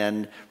that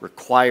then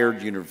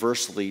required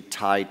universally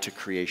tied to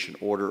creation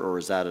order, or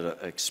is that an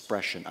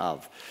expression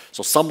of?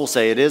 So some will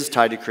say it is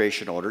tied to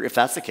creation order. If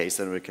that's the case,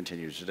 then it would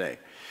continue today.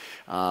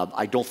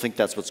 I don't think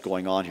that's what's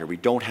going on here. We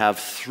don't have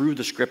through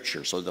the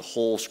Scripture, so the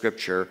whole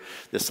Scripture,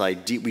 this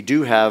idea, we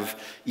do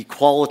have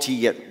equality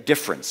yet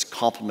difference,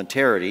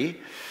 complementarity,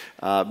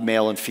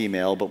 male and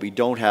female, but we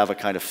don't have a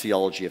kind of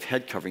theology of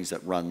head coverings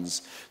that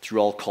runs through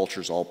all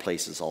cultures, all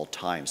places, all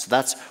times. So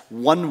that's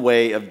one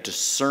way of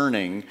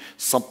discerning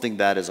something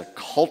that is a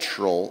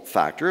cultural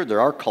factor.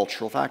 There are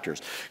cultural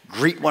factors.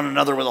 Greet one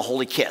another with a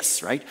holy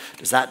kiss, right?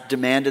 Is that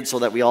demanded so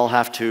that we all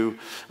have to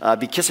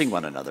be kissing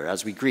one another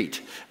as we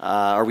greet?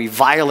 Are we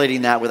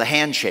violating that with a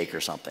handshake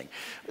or something?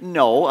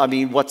 No, I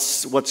mean,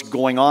 what's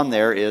going on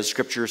there is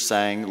Scripture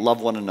saying,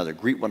 love one another,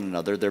 greet one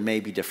another. There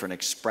may be different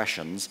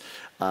expressions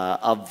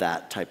of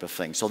that type of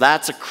thing. So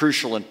that's a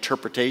crucial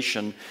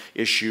interpretation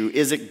issue.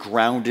 Is it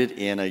grounded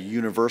in a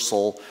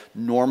universal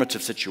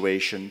normative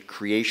situation,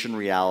 creation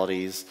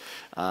realities,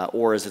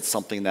 or is it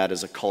something that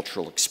is a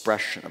cultural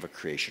expression of a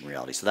creation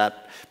reality? So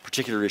that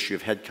particular issue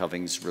of head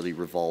coverings really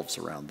revolves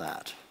around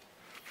that.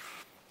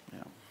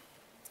 Yeah.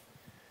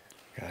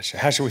 Gotcha.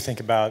 How should we think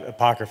about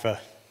Apocrypha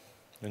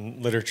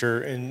and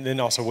literature, and then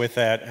also with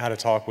that, how to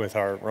talk with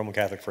our Roman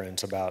Catholic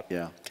friends about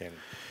canon?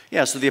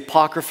 Yeah, so the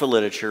Apocrypha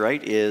literature,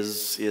 right,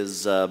 is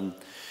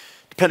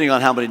depending on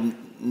how many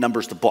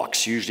numbers the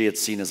books, usually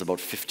it's seen as about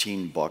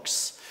 15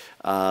 books,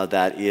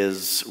 that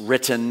is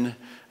written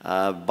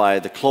by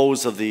the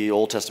close of the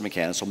Old Testament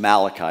canon, so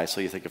Malachi,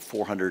 so you think of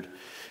 400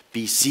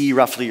 BC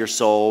roughly or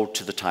so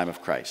to the time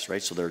of Christ,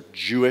 right? So they're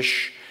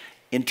Jewish,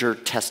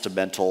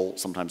 intertestamental,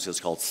 sometimes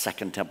it's called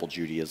Second Temple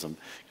Judaism,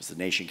 because the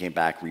nation came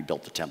back,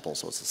 rebuilt the temple,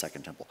 so it's the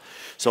Second Temple.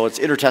 So it's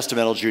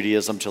intertestamental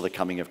Judaism till the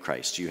coming of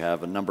Christ. You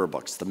have a number of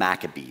books, the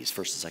Maccabees,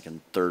 1st and 2nd,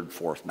 3rd,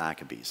 4th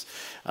Maccabees,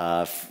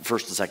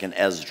 1st and 2nd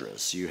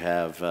Esdras. You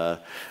have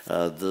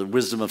the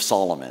Wisdom of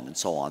Solomon, and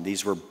so on.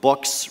 These were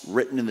books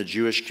written in the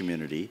Jewish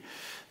community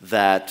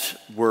that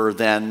were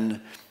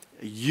then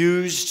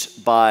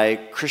used by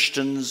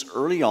Christians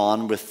early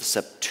on with the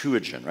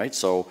Septuagint, right?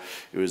 So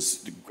it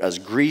was as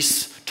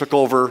Greece took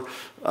over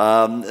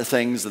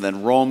things, and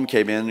then Rome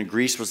came in, and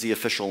Greece was the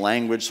official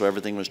language, so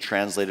everything was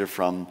translated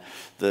from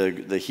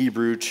the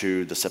Hebrew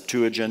to the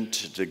Septuagint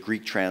to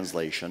Greek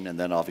translation, and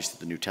then obviously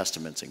the New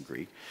Testament's in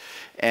Greek.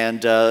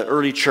 And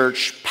early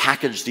church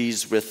packaged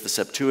these with the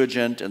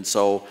Septuagint, and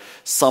so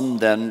some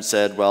then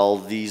said, well,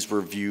 these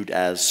were viewed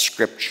as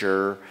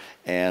scripture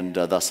and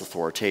thus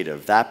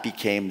authoritative. That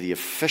became the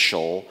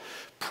official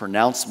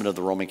pronouncement of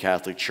the Roman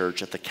Catholic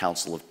Church at the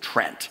Council of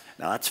Trent.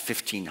 Now that's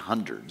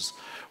 1500s,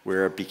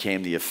 where it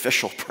became the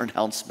official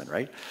pronouncement,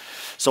 right?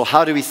 So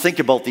how do we think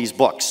about these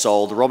books?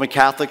 So the Roman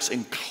Catholics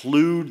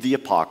include the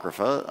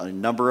Apocrypha, a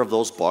number of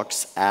those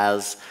books,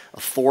 as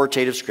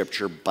authoritative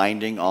scripture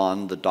binding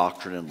on the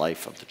doctrine and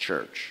life of the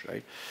church,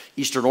 right?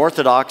 Eastern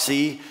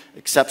Orthodoxy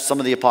accepts some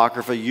of the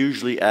Apocrypha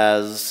usually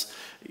as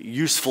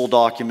useful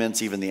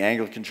documents, even the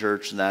Anglican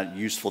Church, and that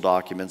useful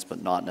documents,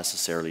 but not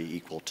necessarily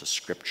equal to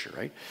Scripture,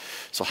 right?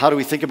 So how do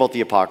we think about the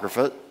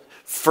Apocrypha?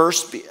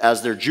 First,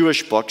 as they're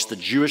Jewish books, the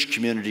Jewish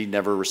community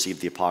never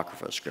received the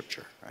Apocrypha as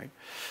Scripture, right?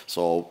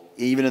 So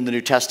even in the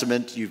New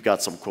Testament, you've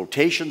got some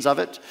quotations of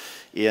it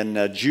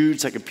in Jude,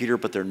 2 Peter,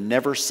 but they're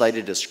never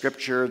cited as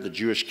Scripture. The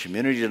Jewish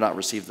community did not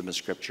receive them as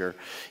Scripture.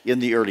 In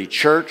the early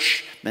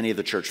church, many of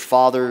the church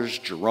fathers,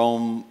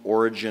 Jerome,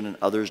 Origen, and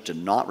others did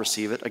not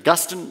receive it.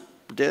 Augustine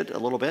did a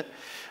little bit,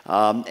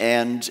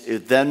 and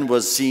it then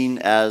was seen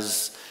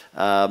as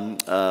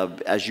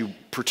you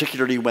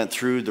particularly went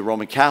through, the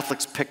Roman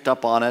Catholics picked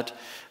up on it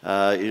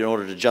in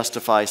order to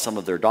justify some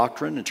of their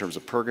doctrine in terms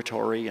of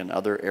purgatory and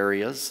other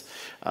areas.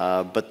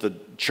 But the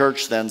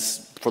church then,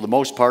 for the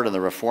most part, and the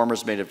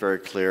reformers made it very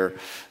clear,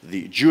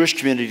 the Jewish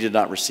community did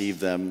not receive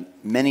them.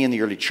 Many in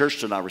the early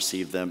church did not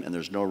receive them, and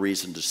there's no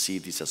reason to see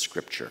these as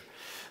scripture.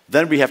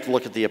 Then we have to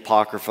look at the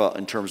Apocrypha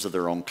in terms of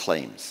their own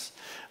claims.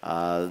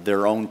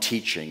 Their own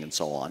teaching and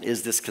so on.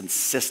 Is this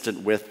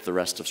consistent with the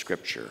rest of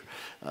Scripture?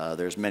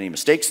 There's many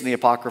mistakes in the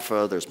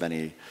Apocrypha. There's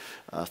many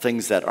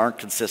things that aren't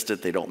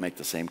consistent. They don't make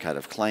the same kind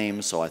of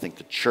claims. So I think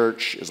the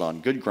church is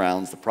on good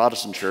grounds. The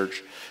Protestant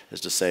church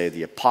is to say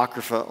the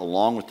Apocrypha,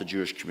 along with the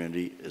Jewish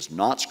community, is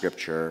not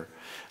Scripture.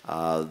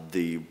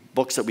 The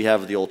books that we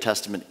have of the Old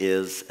Testament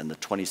is, and the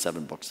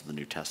 27 books of the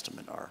New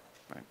Testament are.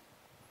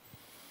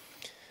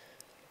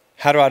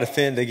 How do I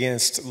defend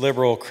against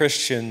liberal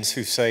Christians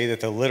who say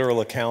that the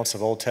literal accounts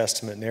of Old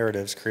Testament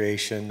narratives,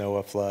 creation,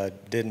 Noah,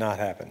 flood, did not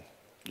happen?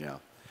 Yeah.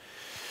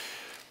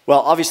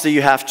 Well, obviously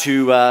you have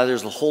to,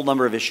 there's a whole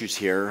number of issues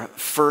here.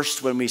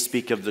 First, when we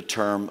speak of the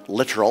term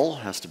literal,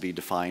 it has to be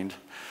defined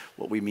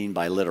what we mean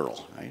by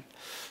literal, right?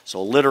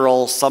 So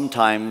literal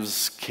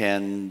sometimes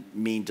can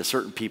mean to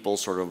certain people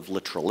sort of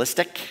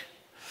literalistic,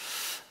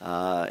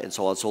 and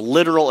so on. So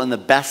literal in the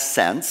best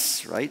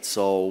sense, right?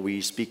 So we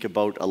speak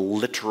about a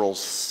literal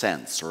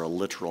sense or a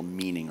literal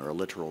meaning or a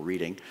literal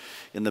reading.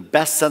 In the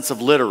best sense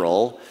of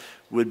literal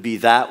would be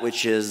that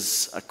which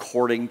is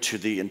according to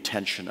the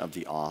intention of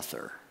the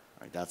author.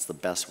 Right? That's the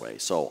best way.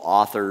 So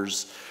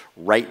authors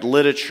write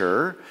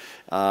literature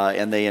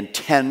and they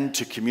intend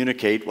to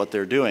communicate what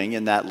they're doing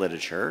in that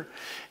literature.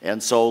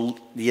 And so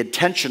the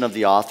intention of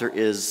the author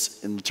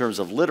is, in terms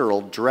of literal,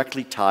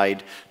 directly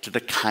tied to the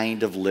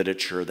kind of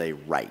literature they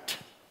write,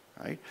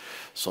 right?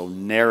 So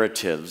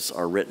narratives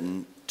are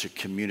written to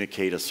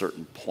communicate a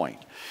certain point.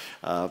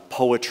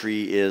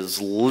 Poetry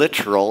is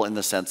literal in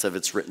the sense of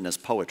it's written as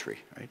poetry,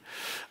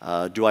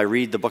 right? Do I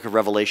read the book of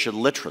Revelation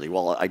literally?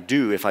 Well, I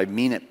do if I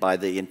mean it by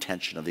the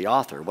intention of the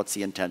author. What's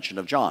the intention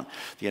of John?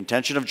 The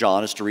intention of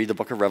John is to read the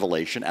book of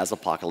Revelation as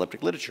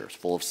apocalyptic literature. It's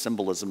full of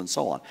symbolism and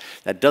so on.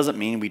 That doesn't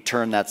mean we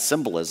turn that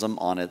symbolism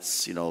on its,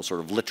 sort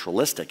of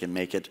literalistic and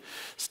make it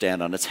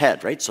stand on its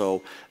head, right?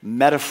 So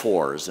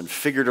metaphors and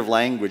figurative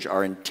language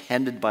are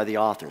intended by the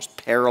authors.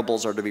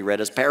 Parables are to be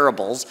read as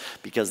parables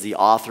because the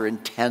author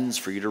intends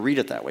for for you to read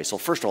it that way. So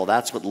first of all,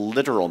 that's what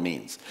literal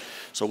means.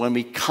 So when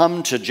we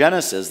come to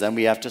Genesis, then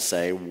we have to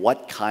say,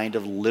 what kind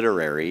of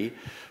literary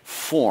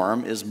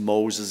form is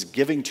Moses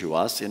giving to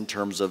us in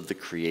terms of the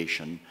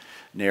creation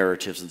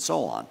narratives and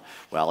so on?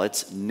 Well,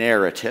 it's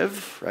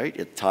narrative, right?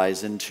 It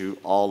ties into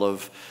all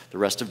of the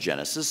rest of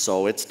Genesis,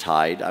 so it's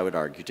tied, I would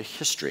argue, to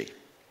history.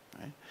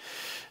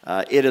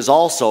 It is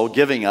also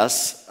giving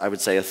us, I would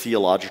say, a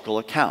theological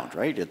account,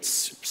 right?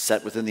 It's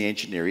set within the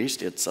ancient Near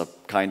East. It's a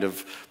kind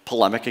of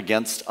polemic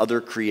against other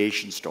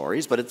creation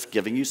stories, but it's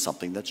giving you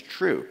something that's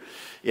true.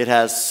 It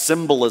has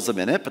symbolism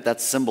in it, but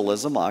that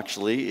symbolism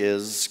actually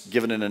is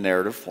given in a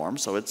narrative form,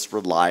 so it's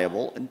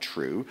reliable and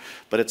true,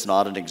 but it's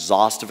not an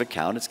exhaustive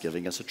account. It's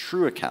giving us a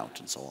true account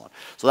and so on.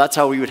 So that's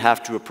how we would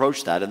have to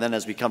approach that. And then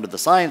as we come to the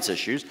science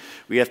issues,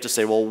 we have to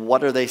say, well,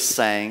 what are they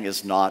saying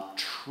is not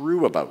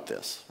true about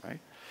this, right?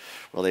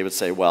 Well, they would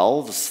say,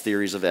 well, the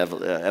theories of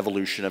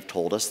evolution have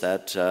told us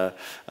that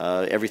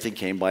everything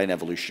came by an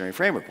evolutionary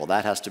framework. Well,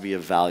 that has to be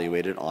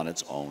evaluated on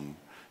its own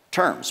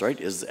terms, right?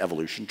 Is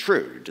evolution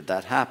true? Did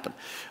that happen?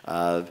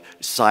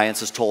 Science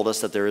has told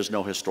us that there is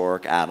no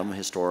historic Adam,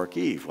 historic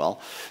Eve.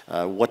 Well,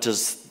 what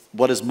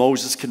is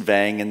Moses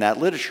conveying in that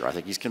literature? I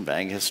think he's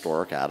conveying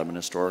historic Adam and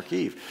historic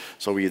Eve.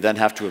 So we then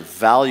have to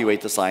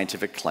evaluate the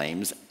scientific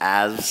claims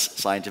as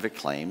scientific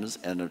claims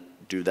and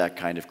do that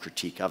kind of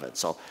critique of it.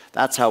 So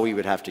that's how we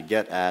would have to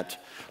get at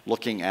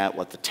looking at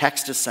what the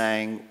text is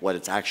saying, what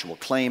its actual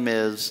claim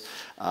is,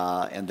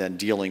 and then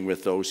dealing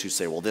with those who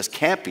say, well, this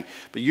can't be.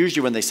 But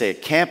usually when they say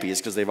it can't be,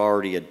 it's because they've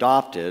already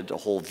adopted a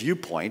whole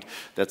viewpoint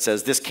that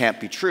says this can't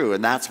be true,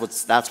 and that's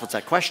what's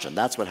at question.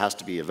 That's what has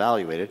to be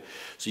evaluated.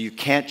 So you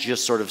can't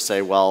just sort of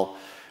say, well,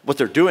 what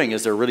they're doing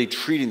is they're really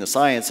treating the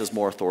science as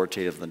more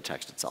authoritative than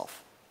text itself.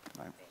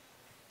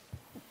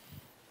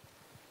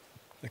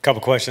 A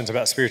couple questions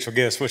about spiritual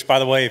gifts, which, by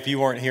the way, if you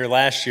weren't here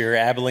last year,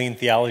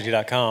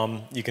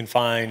 AbileneTheology.com, you can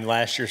find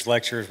last year's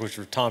lectures, which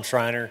were Tom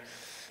Schreiner,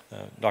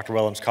 Dr.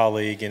 Wellum's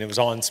colleague, and it was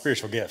on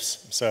spiritual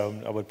gifts.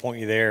 So I would point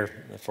you there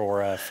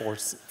for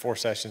four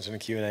sessions and a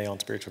Q&A on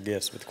spiritual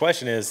gifts. But the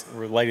question is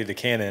related to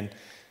canon.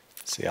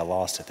 See, I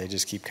lost it. They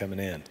just keep coming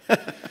in.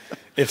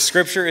 If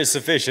Scripture is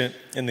sufficient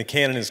and the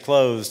canon is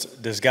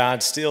closed, does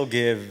God still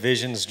give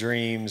visions,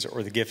 dreams,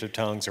 or the gift of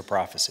tongues or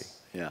prophecy?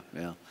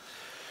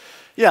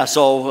 Yeah,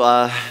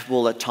 so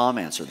we'll let Tom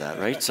answer that,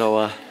 right?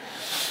 So,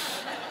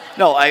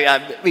 no,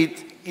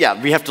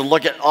 we have to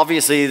look at,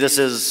 obviously this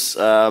is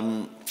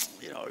a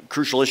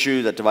crucial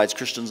issue that divides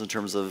Christians in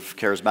terms of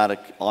charismatic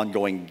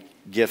ongoing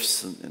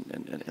gifts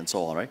and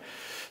so on, right?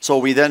 So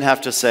we then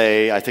have to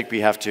say, I think we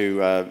have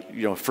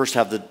to, first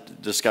have the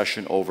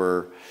discussion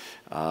over,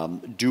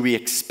 do we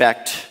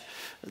expect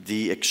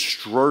the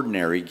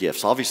extraordinary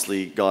gifts?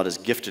 Obviously, God has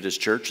gifted his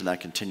church, and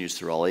that continues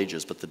through all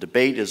ages, but the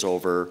debate is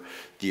over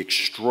the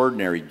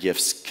extraordinary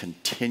gifts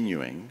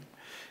continuing.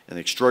 And the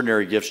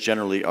extraordinary gifts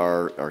generally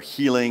are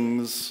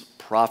healings,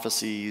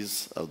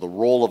 prophecies, the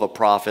role of a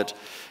prophet,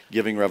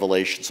 giving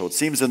revelation. So it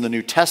seems in the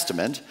New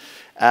Testament,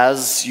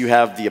 as you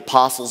have the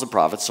apostles and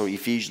prophets, so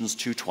Ephesians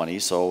 2:20,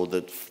 so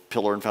the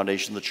pillar and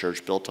foundation of the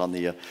church built on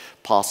the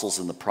apostles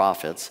and the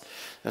prophets,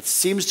 that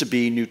seems to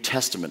be New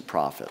Testament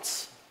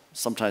prophets.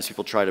 Sometimes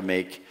people try to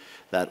make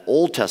that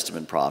Old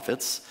Testament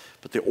prophets,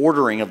 but the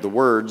ordering of the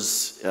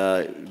words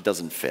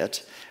doesn't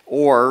fit.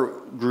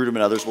 Or Grudem and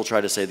others will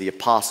try to say the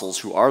apostles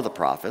who are the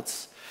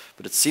prophets,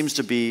 but it seems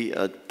to be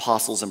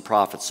apostles and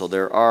prophets. So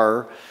there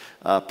are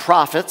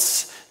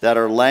prophets that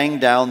are laying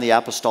down the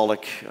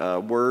apostolic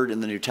word in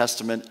the New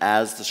Testament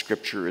as the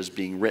Scripture is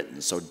being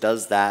written. So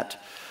does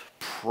that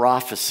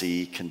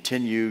prophecy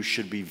continue?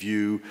 Should we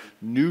view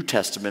New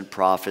Testament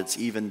prophets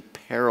even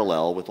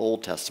parallel with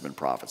Old Testament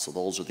prophets? So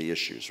those are the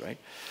issues, right?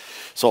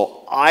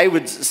 So I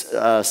would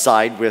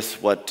side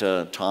with what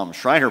Tom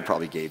Schreiner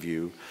probably gave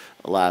you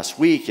last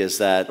week,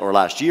 or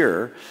last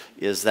year,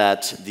 is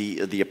that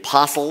the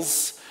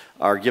apostles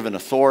are given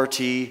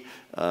authority,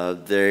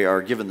 they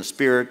are given the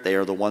Spirit, they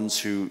are the ones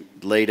who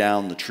lay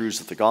down the truths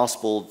of the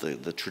gospel,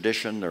 the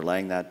tradition, they're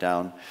laying that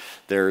down.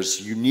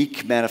 There's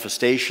unique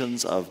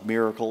manifestations of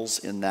miracles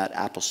in that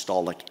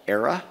apostolic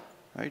era,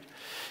 right?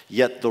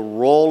 Yet the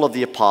role of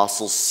the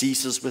apostles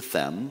ceases with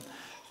them.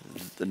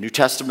 The New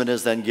Testament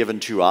is then given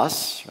to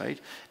us, right?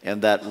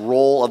 And that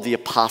role of the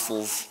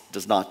apostles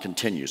does not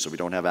continue. So we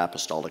don't have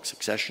apostolic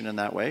succession in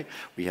that way.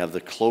 We have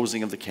the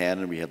closing of the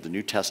canon. We have the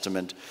New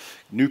Testament,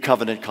 New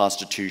Covenant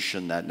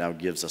Constitution that now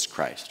gives us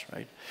Christ,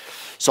 right?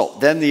 So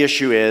then the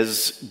issue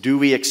is, do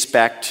we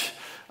expect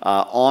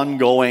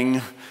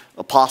ongoing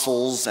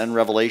apostles and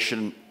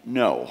revelation?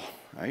 No,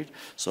 right?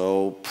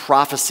 So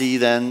prophecy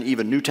then,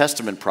 even New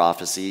Testament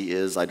prophecy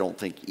is, I don't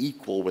think,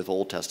 equal with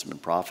Old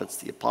Testament prophets.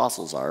 The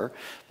apostles are,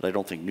 but I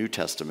don't think New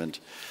Testament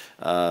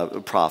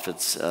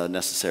prophets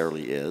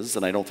necessarily is,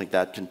 and I don't think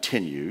that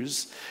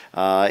continues.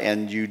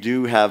 And you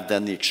do have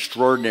then the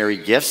extraordinary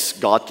gifts.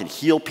 God can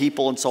heal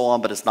people and so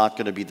on, but it's not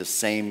going to be the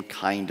same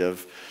kind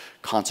of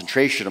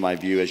concentration, in my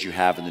view, as you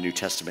have in the New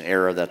Testament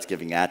era that's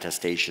giving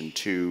attestation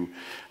to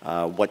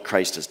what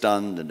Christ has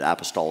done, the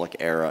apostolic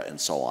era, and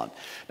so on.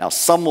 Now,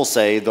 some will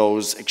say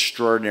those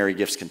extraordinary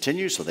gifts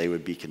continue, so they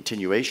would be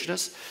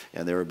continuationists,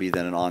 and there would be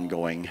then an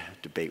ongoing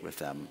debate with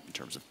them in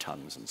terms of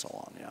tongues and so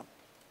on, yeah.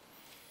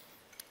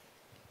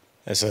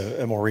 That's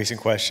a more recent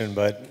question,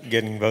 but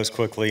getting votes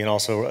quickly, and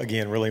also,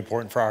 again, really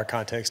important for our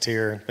context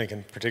here,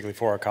 thinking particularly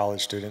for our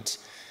college students.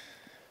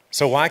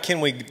 So why can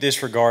we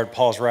disregard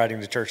Paul's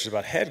writing to churches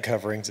about head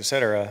coverings, et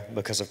cetera,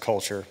 because of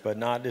culture, but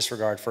not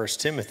disregard 1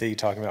 Timothy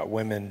talking about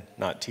women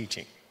not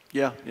teaching?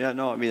 Yeah,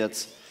 no, I mean,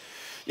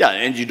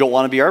 and you don't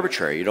want to be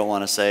arbitrary. You don't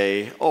want to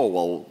say, oh,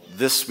 well,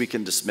 this we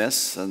can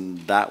dismiss and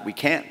that we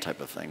can't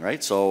type of thing,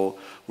 right? So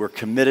we're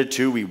committed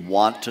to, we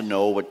want to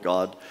know what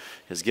God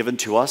has given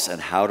to us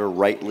and how to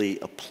rightly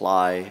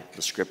apply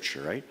the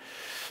scripture, right?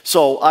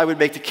 So I would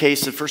make the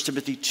case in 1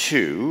 Timothy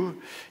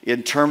 2,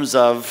 in terms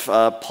of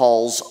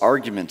Paul's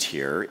argument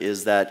here,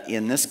 is that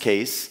in this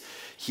case,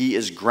 he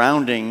is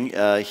grounding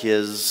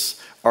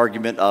his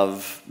argument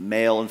of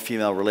male and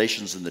female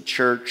relations in the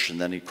church, and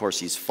then, of course,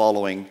 he's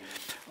following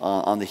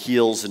on the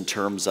heels in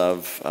terms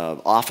of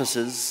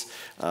offices,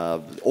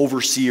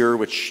 overseer,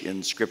 which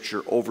in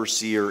Scripture,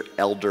 overseer,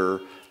 elder,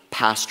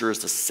 pastor is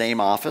the same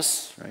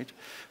office, right?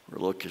 We're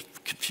a little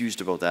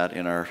confused about that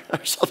in our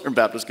Southern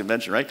Baptist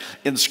Convention, right?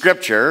 In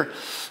Scripture,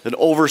 an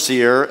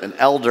overseer, an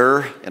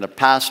elder, and a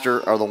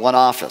pastor are the one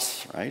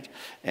office, right?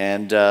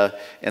 And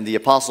the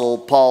Apostle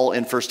Paul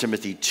in 1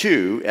 Timothy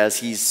 2, as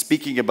he's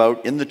speaking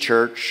about in the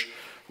church,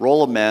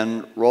 role of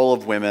men, role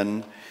of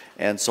women,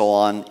 and so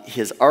on,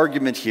 his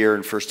argument here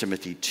in 1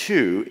 Timothy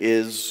 2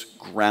 is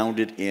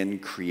grounded in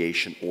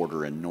creation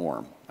order and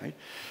norm, right?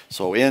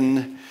 So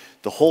in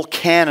the whole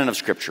canon of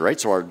Scripture, right?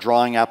 So our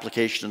drawing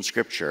application in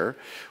Scripture,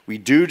 we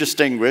do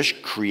distinguish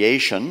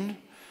creation,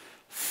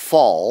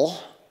 fall,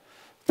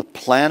 the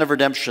plan of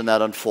redemption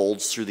that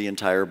unfolds through the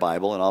entire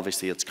Bible, and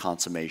obviously its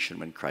consummation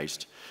when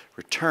Christ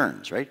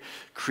returns, right?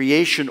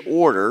 Creation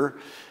order,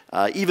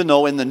 even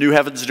though in the new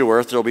heavens and new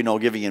earth there will be no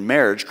giving in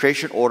marriage,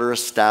 creation order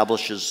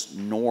establishes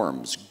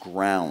norms,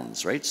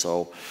 grounds, right?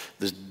 So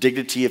the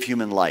dignity of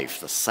human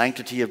life, the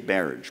sanctity of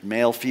marriage,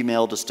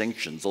 male-female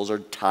distinctions, those are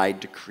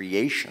tied to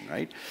creation,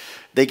 right?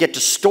 They get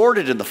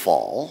distorted in the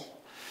fall,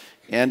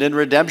 and in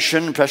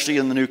redemption, especially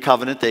in the new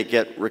covenant, they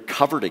get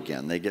recovered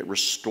again, they get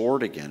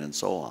restored again, and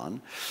so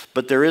on.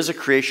 But there is a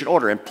creation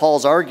order, and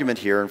Paul's argument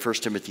here in 1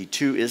 Timothy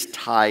 2 is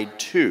tied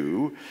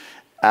to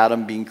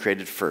Adam being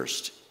created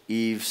first,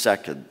 Eve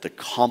second, the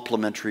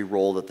complementary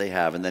role that they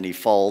have, and then he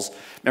falls.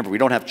 Remember, we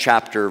don't have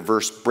chapter,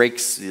 verse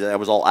breaks, that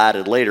was all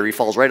added later. He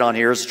falls right on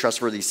here as a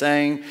trustworthy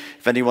saying,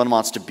 if anyone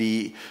wants to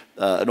be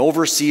an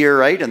overseer,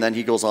 right? And then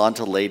he goes on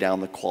to lay down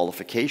the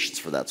qualifications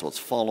for that. So it's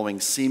following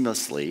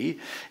seamlessly,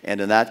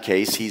 and in that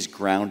case, he's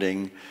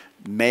grounding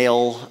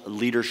male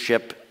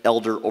leadership,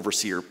 elder,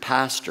 overseer,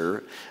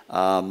 pastor,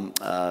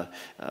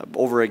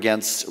 over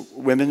against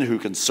women who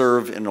can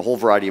serve in a whole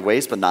variety of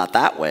ways, but not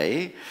that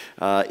way,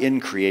 in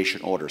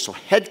creation order. So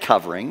head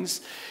coverings,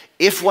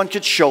 if one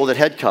could show that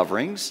head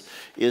coverings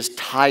is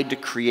tied to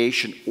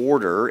creation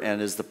order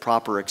and is the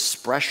proper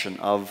expression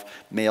of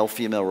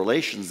male-female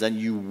relations, then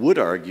you would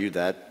argue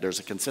that there's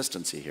a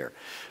consistency here.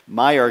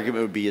 My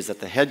argument would be is that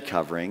the head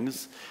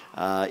coverings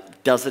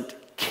doesn't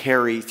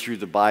carry through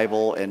the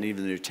Bible and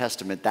even the New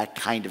Testament that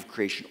kind of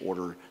creation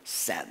order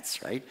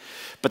sense, right?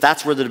 But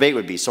that's where the debate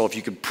would be. So if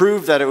you could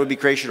prove that it would be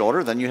creation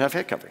order, then you'd have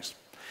head coverings.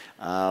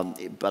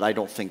 But I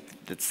don't think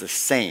it's the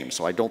same,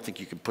 so I don't think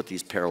you can put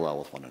these parallel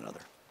with one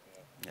another.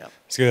 Yeah.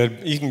 It's good.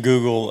 You can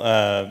Google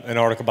an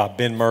article by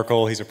Ben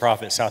Merkel. He's a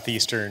prophet at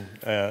Southeastern,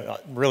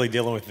 really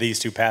dealing with these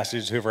two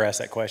passages. Whoever asked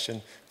that question,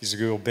 you just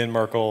Google Ben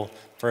Merkel,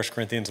 1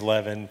 Corinthians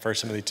 11, 1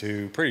 Timothy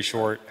 2. Pretty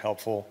short,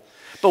 helpful.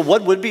 But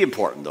what would be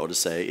important, though, to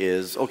say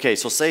is, okay,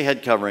 so say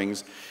head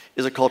coverings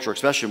is a cultural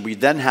expression. We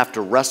then have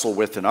to wrestle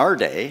with, in our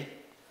day,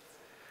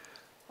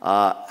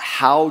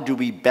 how do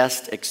we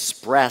best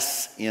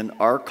express in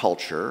our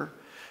culture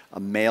a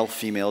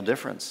male-female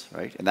difference,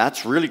 right? And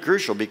that's really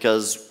crucial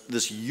because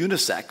this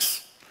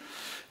unisex,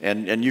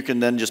 and you can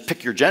then just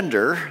pick your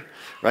gender,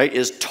 right,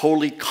 is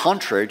totally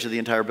contrary to the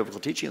entire biblical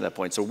teaching at that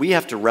point. So we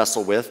have to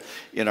wrestle with,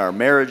 in our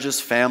marriages,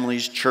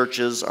 families,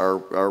 churches, our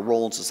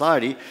role in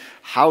society,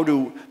 how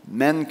do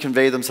men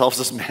convey themselves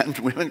as men,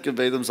 women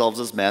convey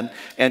themselves as men,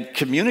 and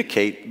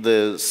communicate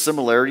the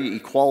similarity,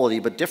 equality,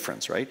 but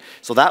difference, right?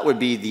 So that would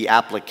be the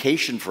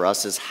application for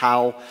us is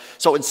how,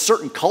 so in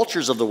certain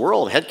cultures of the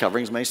world, head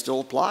coverings may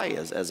still apply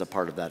as a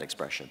part of that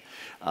expression.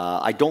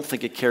 I don't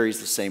think it carries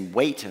the same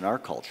weight in our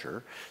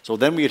culture. So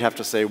then we'd have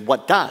to say,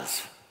 what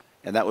does?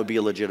 And that would be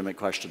a legitimate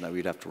question that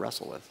we'd have to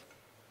wrestle with.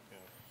 Yeah.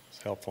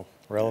 It's helpful,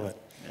 relevant.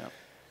 Yeah.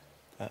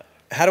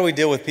 How do we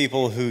deal with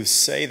people who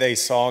say they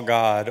saw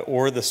God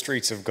or the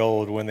streets of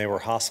gold when they were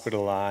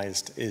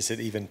hospitalized? Is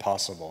it even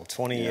possible?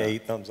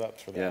 28 thumbs up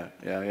for that.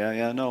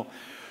 Yeah, no.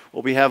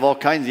 Well, we have all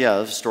kinds,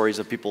 of stories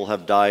of people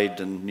have died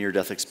in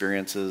near-death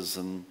experiences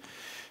and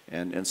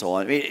so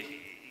on. I mean,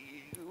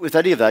 with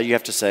any of that, you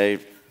have to say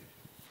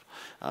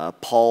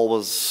Paul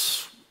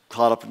was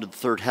caught up into the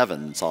third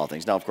heaven and saw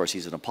things. Now, of course,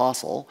 he's an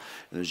apostle,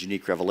 and there's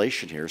unique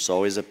revelation here.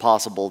 So is it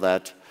possible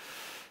that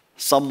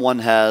someone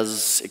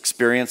has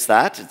experienced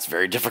that? It's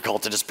very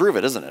difficult to disprove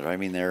it, isn't it? I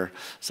mean, they're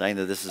saying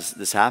that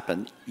this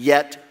happened.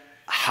 Yet,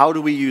 how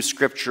do we use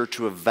Scripture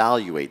to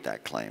evaluate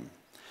that claim?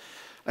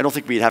 I don't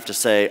think we'd have to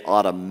say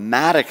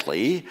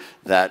automatically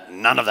that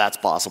none of that's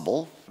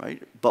possible,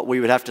 right? But we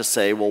would have to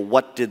say, well,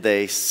 what did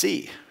they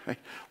see? Right?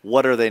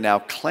 What are they now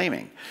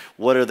claiming?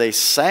 What are they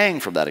saying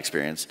from that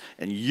experience?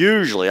 And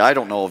usually, I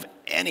don't know of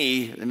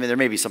any, I mean, there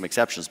may be some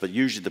exceptions, but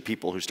usually the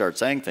people who start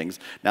saying things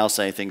now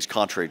say things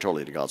contrary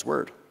totally to God's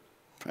word.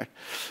 Right?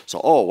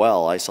 So, oh,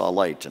 well, I saw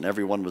light, and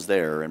everyone was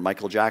there, and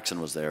Michael Jackson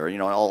was there, you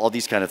know, all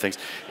these kind of things.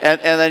 And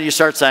then you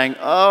start saying,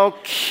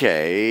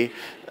 okay,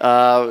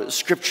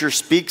 Scripture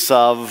speaks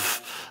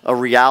of a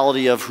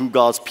reality of who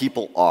God's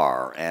people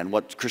are and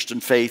what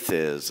Christian faith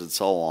is and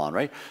so on,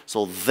 right?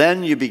 So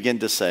then you begin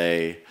to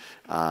say,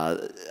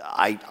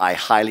 I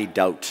highly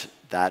doubt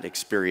that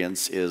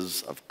experience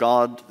is of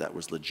God, that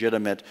was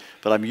legitimate,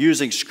 but I'm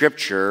using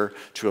Scripture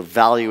to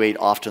evaluate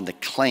often the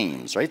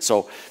claims, right?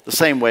 So the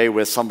same way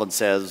with someone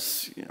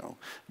says, you know,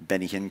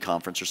 Benny Hinn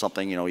conference or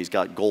something, you know, he's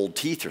got gold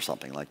teeth or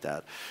something like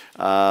that.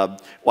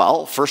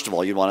 Well, first of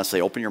all, you'd want to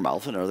say, open your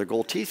mouth and are there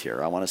gold teeth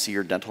here? I want to see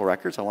your dental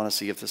records. I want to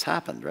see if this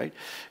happened, right?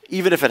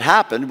 Even if it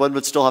happened, one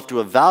would still have to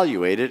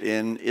evaluate it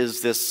in,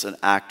 is this an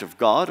act of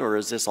God or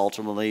is this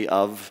ultimately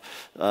of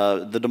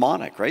the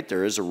demonic, right?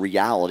 There is a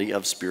reality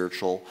of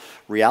spiritual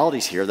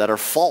realities here that are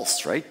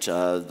false, right?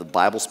 The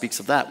Bible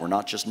speaks of that. We're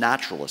not just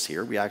naturalists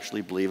here. We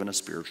actually believe in a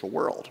spiritual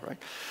world, right?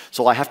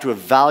 So I have to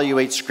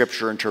evaluate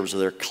Scripture in terms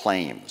of their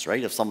claims,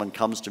 right? If someone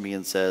comes to me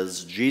and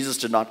says, Jesus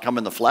did not come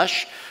in the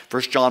flesh,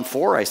 1 John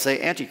 4, I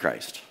say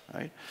Antichrist,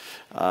 right?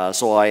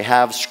 So I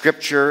have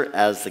Scripture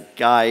as the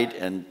guide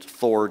and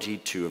authority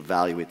to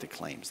evaluate the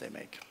claims they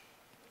make.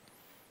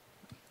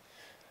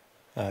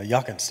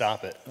 Y'all can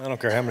stop it. I don't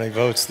care how many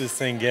votes this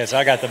thing gets.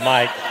 I got the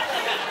mic.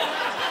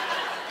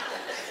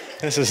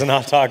 This is an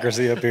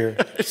autocracy up here.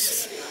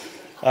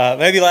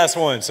 Maybe last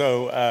one,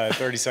 so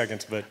 30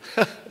 seconds. But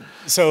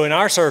so in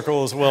our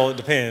circles, well, it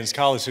depends.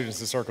 College students,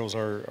 the circles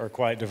are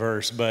quite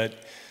diverse. But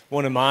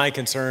one of my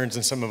concerns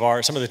and some of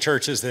the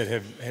churches that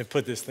have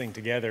put this thing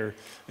together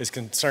is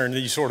concerned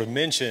that you sort of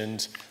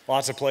mentioned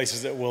lots of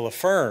places that will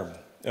affirm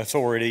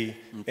authority,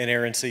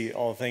 inerrancy,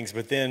 all things,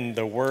 but then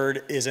the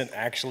word isn't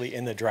actually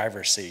in the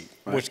driver's seat,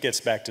 right, which gets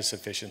back to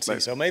sufficiency.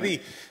 Right. So maybe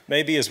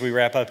as we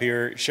wrap up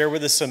here, share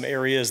with us some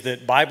areas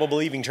that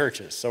Bible-believing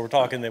churches, so we're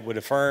talking that would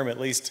affirm at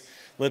least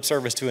lip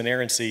service to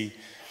inerrancy,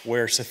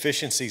 where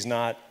sufficiency is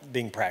not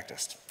being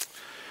practiced.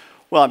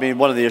 Well, I mean,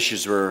 one of the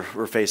issues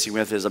we're facing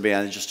with is, I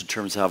mean, just in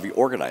terms of how we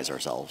organize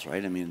ourselves,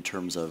 right? I mean, in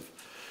terms of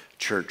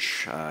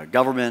church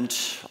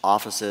government,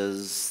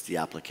 offices, the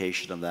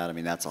application of that, I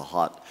mean, that's a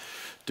hot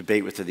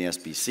debate within the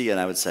SBC, and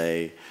I would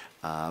say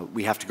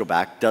we have to go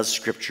back. Does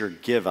Scripture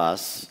give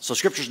us, so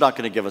Scripture's not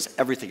going to give us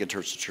everything in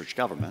terms of church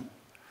government,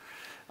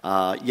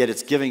 yet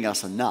it's giving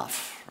us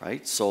enough,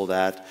 right? So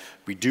that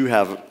we do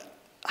have,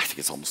 I think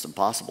it's almost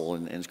impossible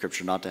in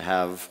Scripture not to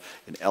have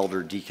an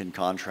elder-deacon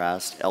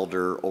contrast.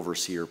 Elder,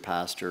 overseer,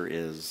 pastor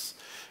is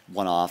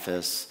one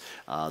office.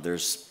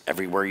 There's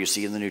everywhere you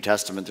see in the New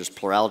Testament, there's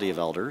plurality of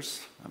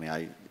elders. I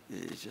mean,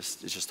 it's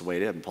just the way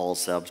it is. And Paul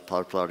says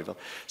plurality of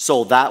elders.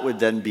 So that would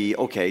then be,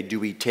 okay, do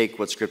we take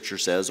what Scripture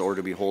says or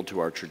do we hold to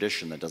our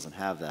tradition that doesn't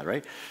have that,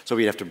 right? So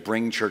we'd have to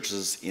bring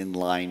churches in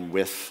line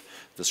with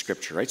the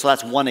Scripture, right? So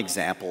that's one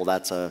example.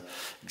 That's an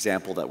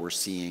example that we're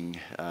seeing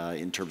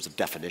in terms of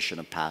definition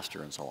of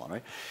pastor and so on,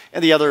 right?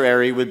 And the other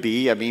area would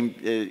be, I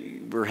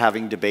mean, we're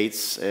having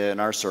debates in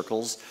our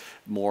circles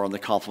more on the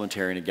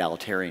complementarian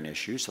egalitarian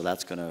issue. So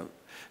that's going to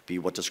be,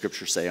 what does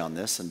Scripture say on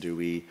this? And do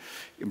we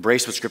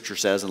embrace what Scripture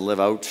says and live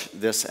out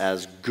this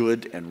as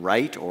good and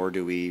right? Or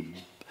do we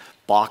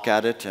balk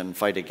at it and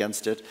fight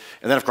against it?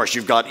 And then, of course,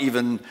 you've got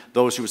even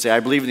those who would say, I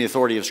believe in the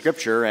authority of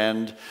Scripture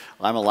and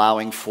I'm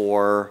allowing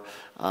for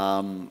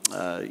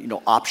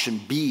option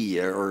B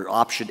or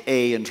option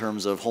A in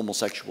terms of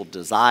homosexual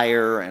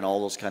desire and all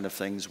those kind of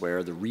things,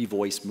 where the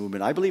revoice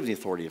movement, I believe in the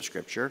authority of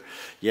Scripture,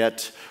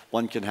 yet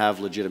one can have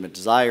legitimate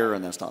desire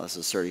and that's not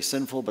necessarily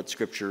sinful, but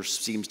Scripture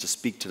seems to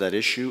speak to that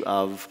issue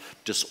of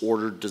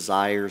disordered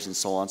desires and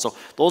so on. So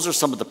those are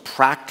some of the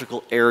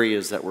practical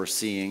areas that we're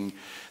seeing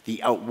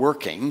the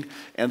outworking,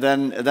 and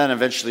then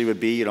eventually would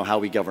be, how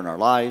we govern our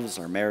lives,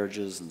 our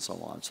marriages, and so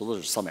on. So those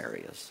are some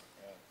areas.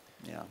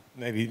 Yeah.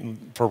 Maybe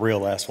for real,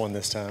 last one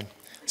this time.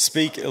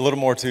 Speak a little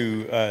more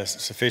to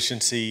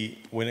sufficiency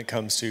when it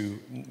comes to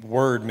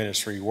word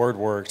ministry, word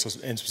work,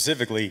 and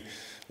specifically,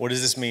 what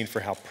does this mean for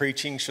how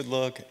preaching should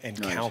look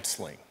and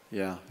counseling?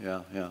 Yeah.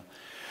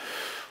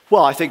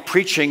 Well, I think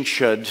preaching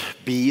should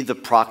be the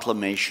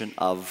proclamation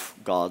of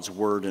God's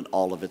word in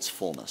all of its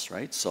fullness,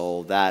 right?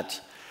 So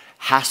that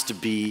has to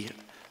be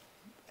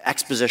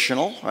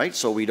expositional, right?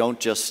 So we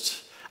don't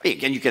just,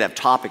 again, you can have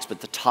topics,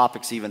 but the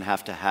topics even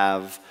have to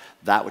have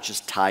that which is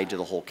tied to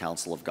the whole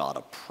counsel of God,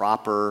 a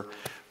proper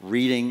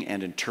reading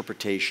and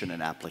interpretation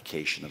and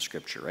application of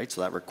Scripture, right?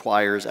 So that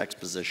requires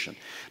exposition.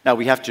 Now,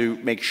 we have to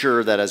make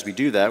sure that as we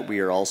do that, we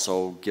are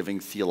also giving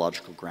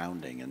theological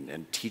grounding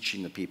and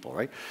teaching the people,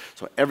 right?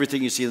 So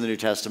everything you see in the New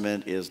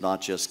Testament is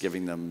not just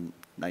giving them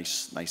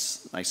nice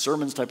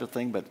sermons type of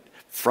thing, but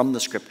from the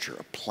Scripture,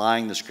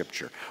 applying the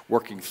Scripture,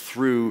 working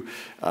through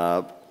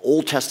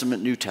Old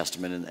Testament, New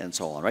Testament, and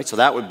so on, right? So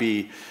that would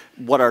be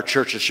what our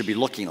churches should be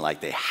looking like.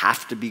 They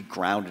have to be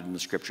grounded in the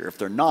Scripture. If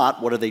they're not,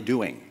 what are they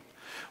doing?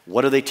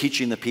 What are they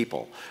teaching the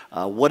people?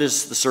 What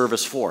is the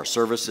service for?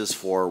 Service is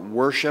for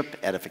worship,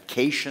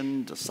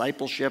 edification,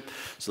 discipleship,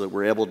 so that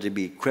we're able to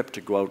be equipped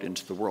to go out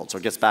into the world. So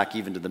it gets back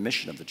even to the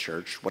mission of the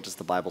church. What does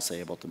the Bible say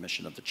about the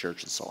mission of the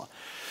church and so on?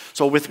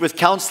 So with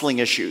counseling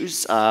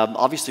issues,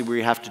 obviously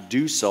we have to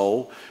do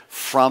so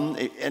from,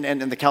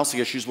 and the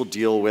counseling issues will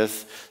deal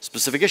with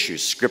specific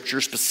issues. Scripture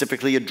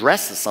specifically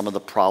addresses some of the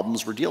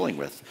problems we're dealing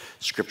with.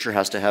 Scripture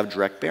has to have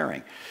direct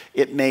bearing.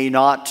 It may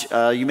not,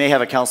 you may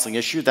have a counseling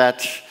issue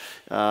that,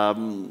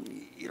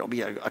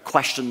 be a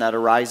question that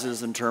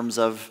arises in terms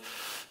of,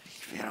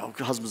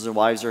 husbands and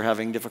wives are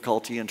having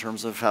difficulty in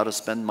terms of how to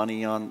spend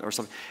money on or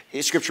something.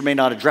 Scripture may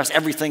not address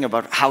everything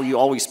about how you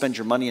always spend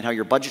your money and how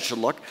your budget should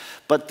look,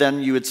 but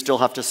then you would still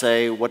have to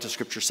say, what does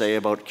Scripture say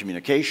about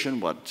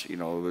communication?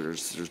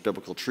 There's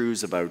biblical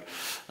truths about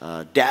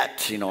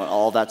debt,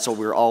 all that. So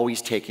we're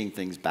always taking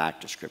things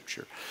back to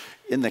Scripture.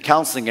 In the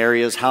counseling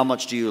areas, how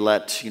much do you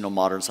let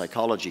modern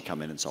psychology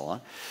come in and so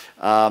on?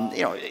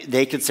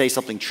 They could say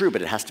something true,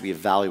 but it has to be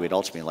evaluated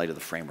ultimately in light of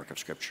the framework of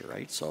Scripture,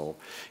 right? So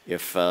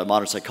if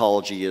modern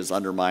psychology is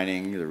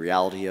undermining the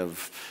reality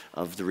of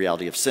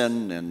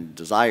sin and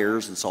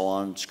desires and so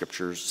on,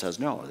 Scripture says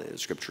no.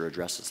 Scripture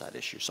addresses that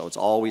issue. So it's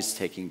always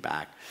taking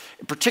back,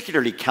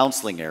 particularly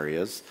counseling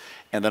areas,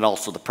 and then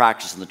also the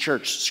practice in the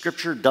church.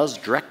 Scripture does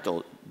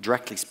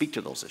directly speak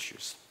to those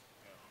issues.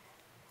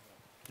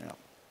 Yeah.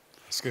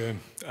 That's good.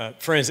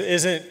 Friends,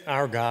 isn't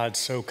our God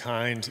so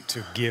kind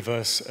to give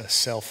us a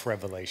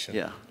self-revelation?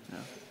 Yeah.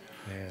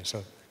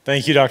 So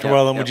thank you, Dr.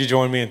 Wellum. Would you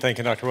join me in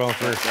thanking Dr. Wellum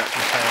for his time?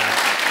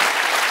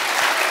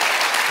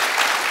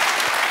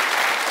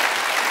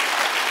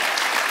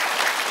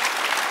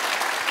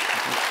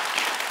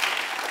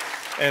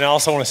 And I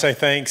also want to say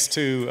thanks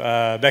to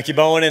Becky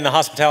Bowen and the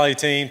hospitality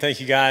team. Thank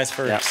you guys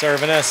for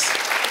serving us.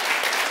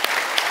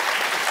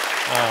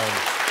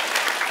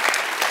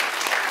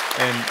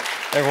 And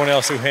everyone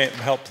else who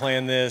helped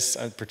plan this,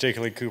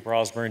 particularly Cooper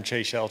Osborne,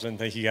 Chase Shelton,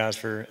 thank you guys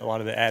for a lot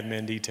of the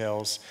admin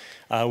details.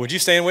 Would you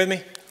stand with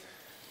me?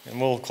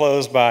 And we'll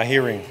close by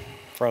hearing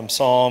from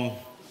Psalm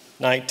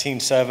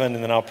 19:7, and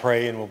then I'll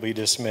pray and we'll be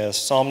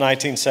dismissed. Psalm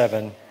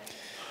 19:7,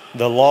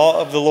 the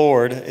law of the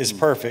Lord is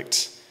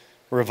perfect,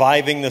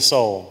 reviving the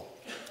soul.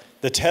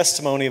 The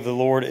testimony of the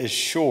Lord is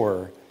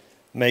sure,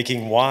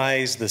 making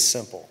wise the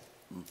simple.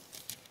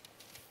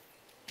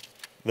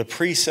 The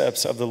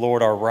precepts of the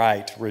Lord are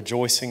right,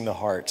 rejoicing the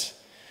heart.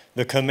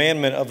 The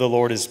commandment of the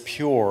Lord is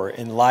pure,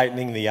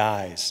 enlightening the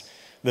eyes.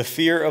 The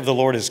fear of the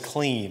Lord is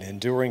clean,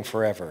 enduring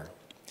forever.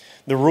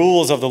 The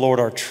rules of the Lord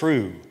are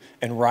true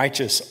and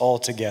righteous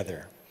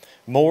altogether.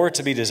 More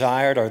to be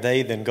desired are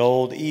they than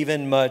gold,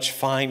 even much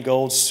fine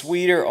gold,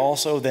 sweeter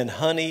also than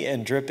honey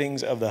and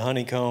drippings of the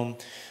honeycomb.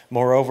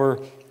 Moreover,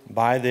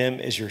 by them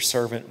is your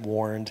servant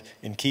warned.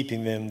 In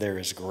keeping them there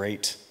is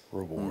great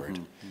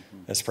reward.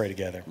 Let's pray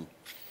together.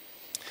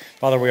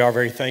 Father, we are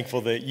very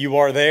thankful that you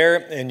are there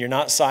and you're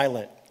not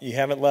silent. You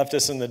haven't left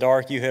us in the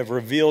dark. You have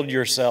revealed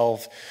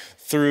yourself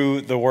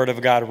through the Word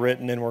of God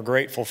written, and we're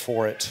grateful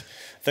for it.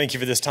 Thank you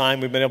for this time.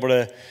 We've been able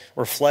to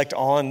reflect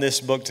on this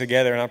book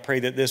together, and I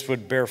pray that this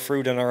would bear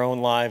fruit in our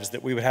own lives,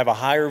 that we would have a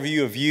higher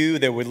view of you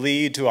that would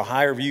lead to a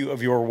higher view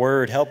of your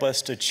Word. Help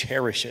us to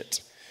cherish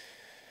it.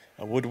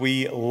 Would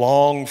we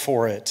long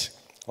for it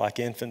like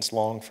infants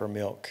long for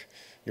milk?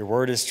 Your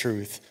Word is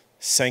truth.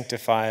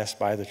 Sanctify us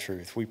by the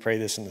truth. We pray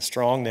this in the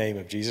strong name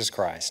of Jesus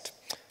Christ.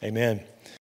 Amen.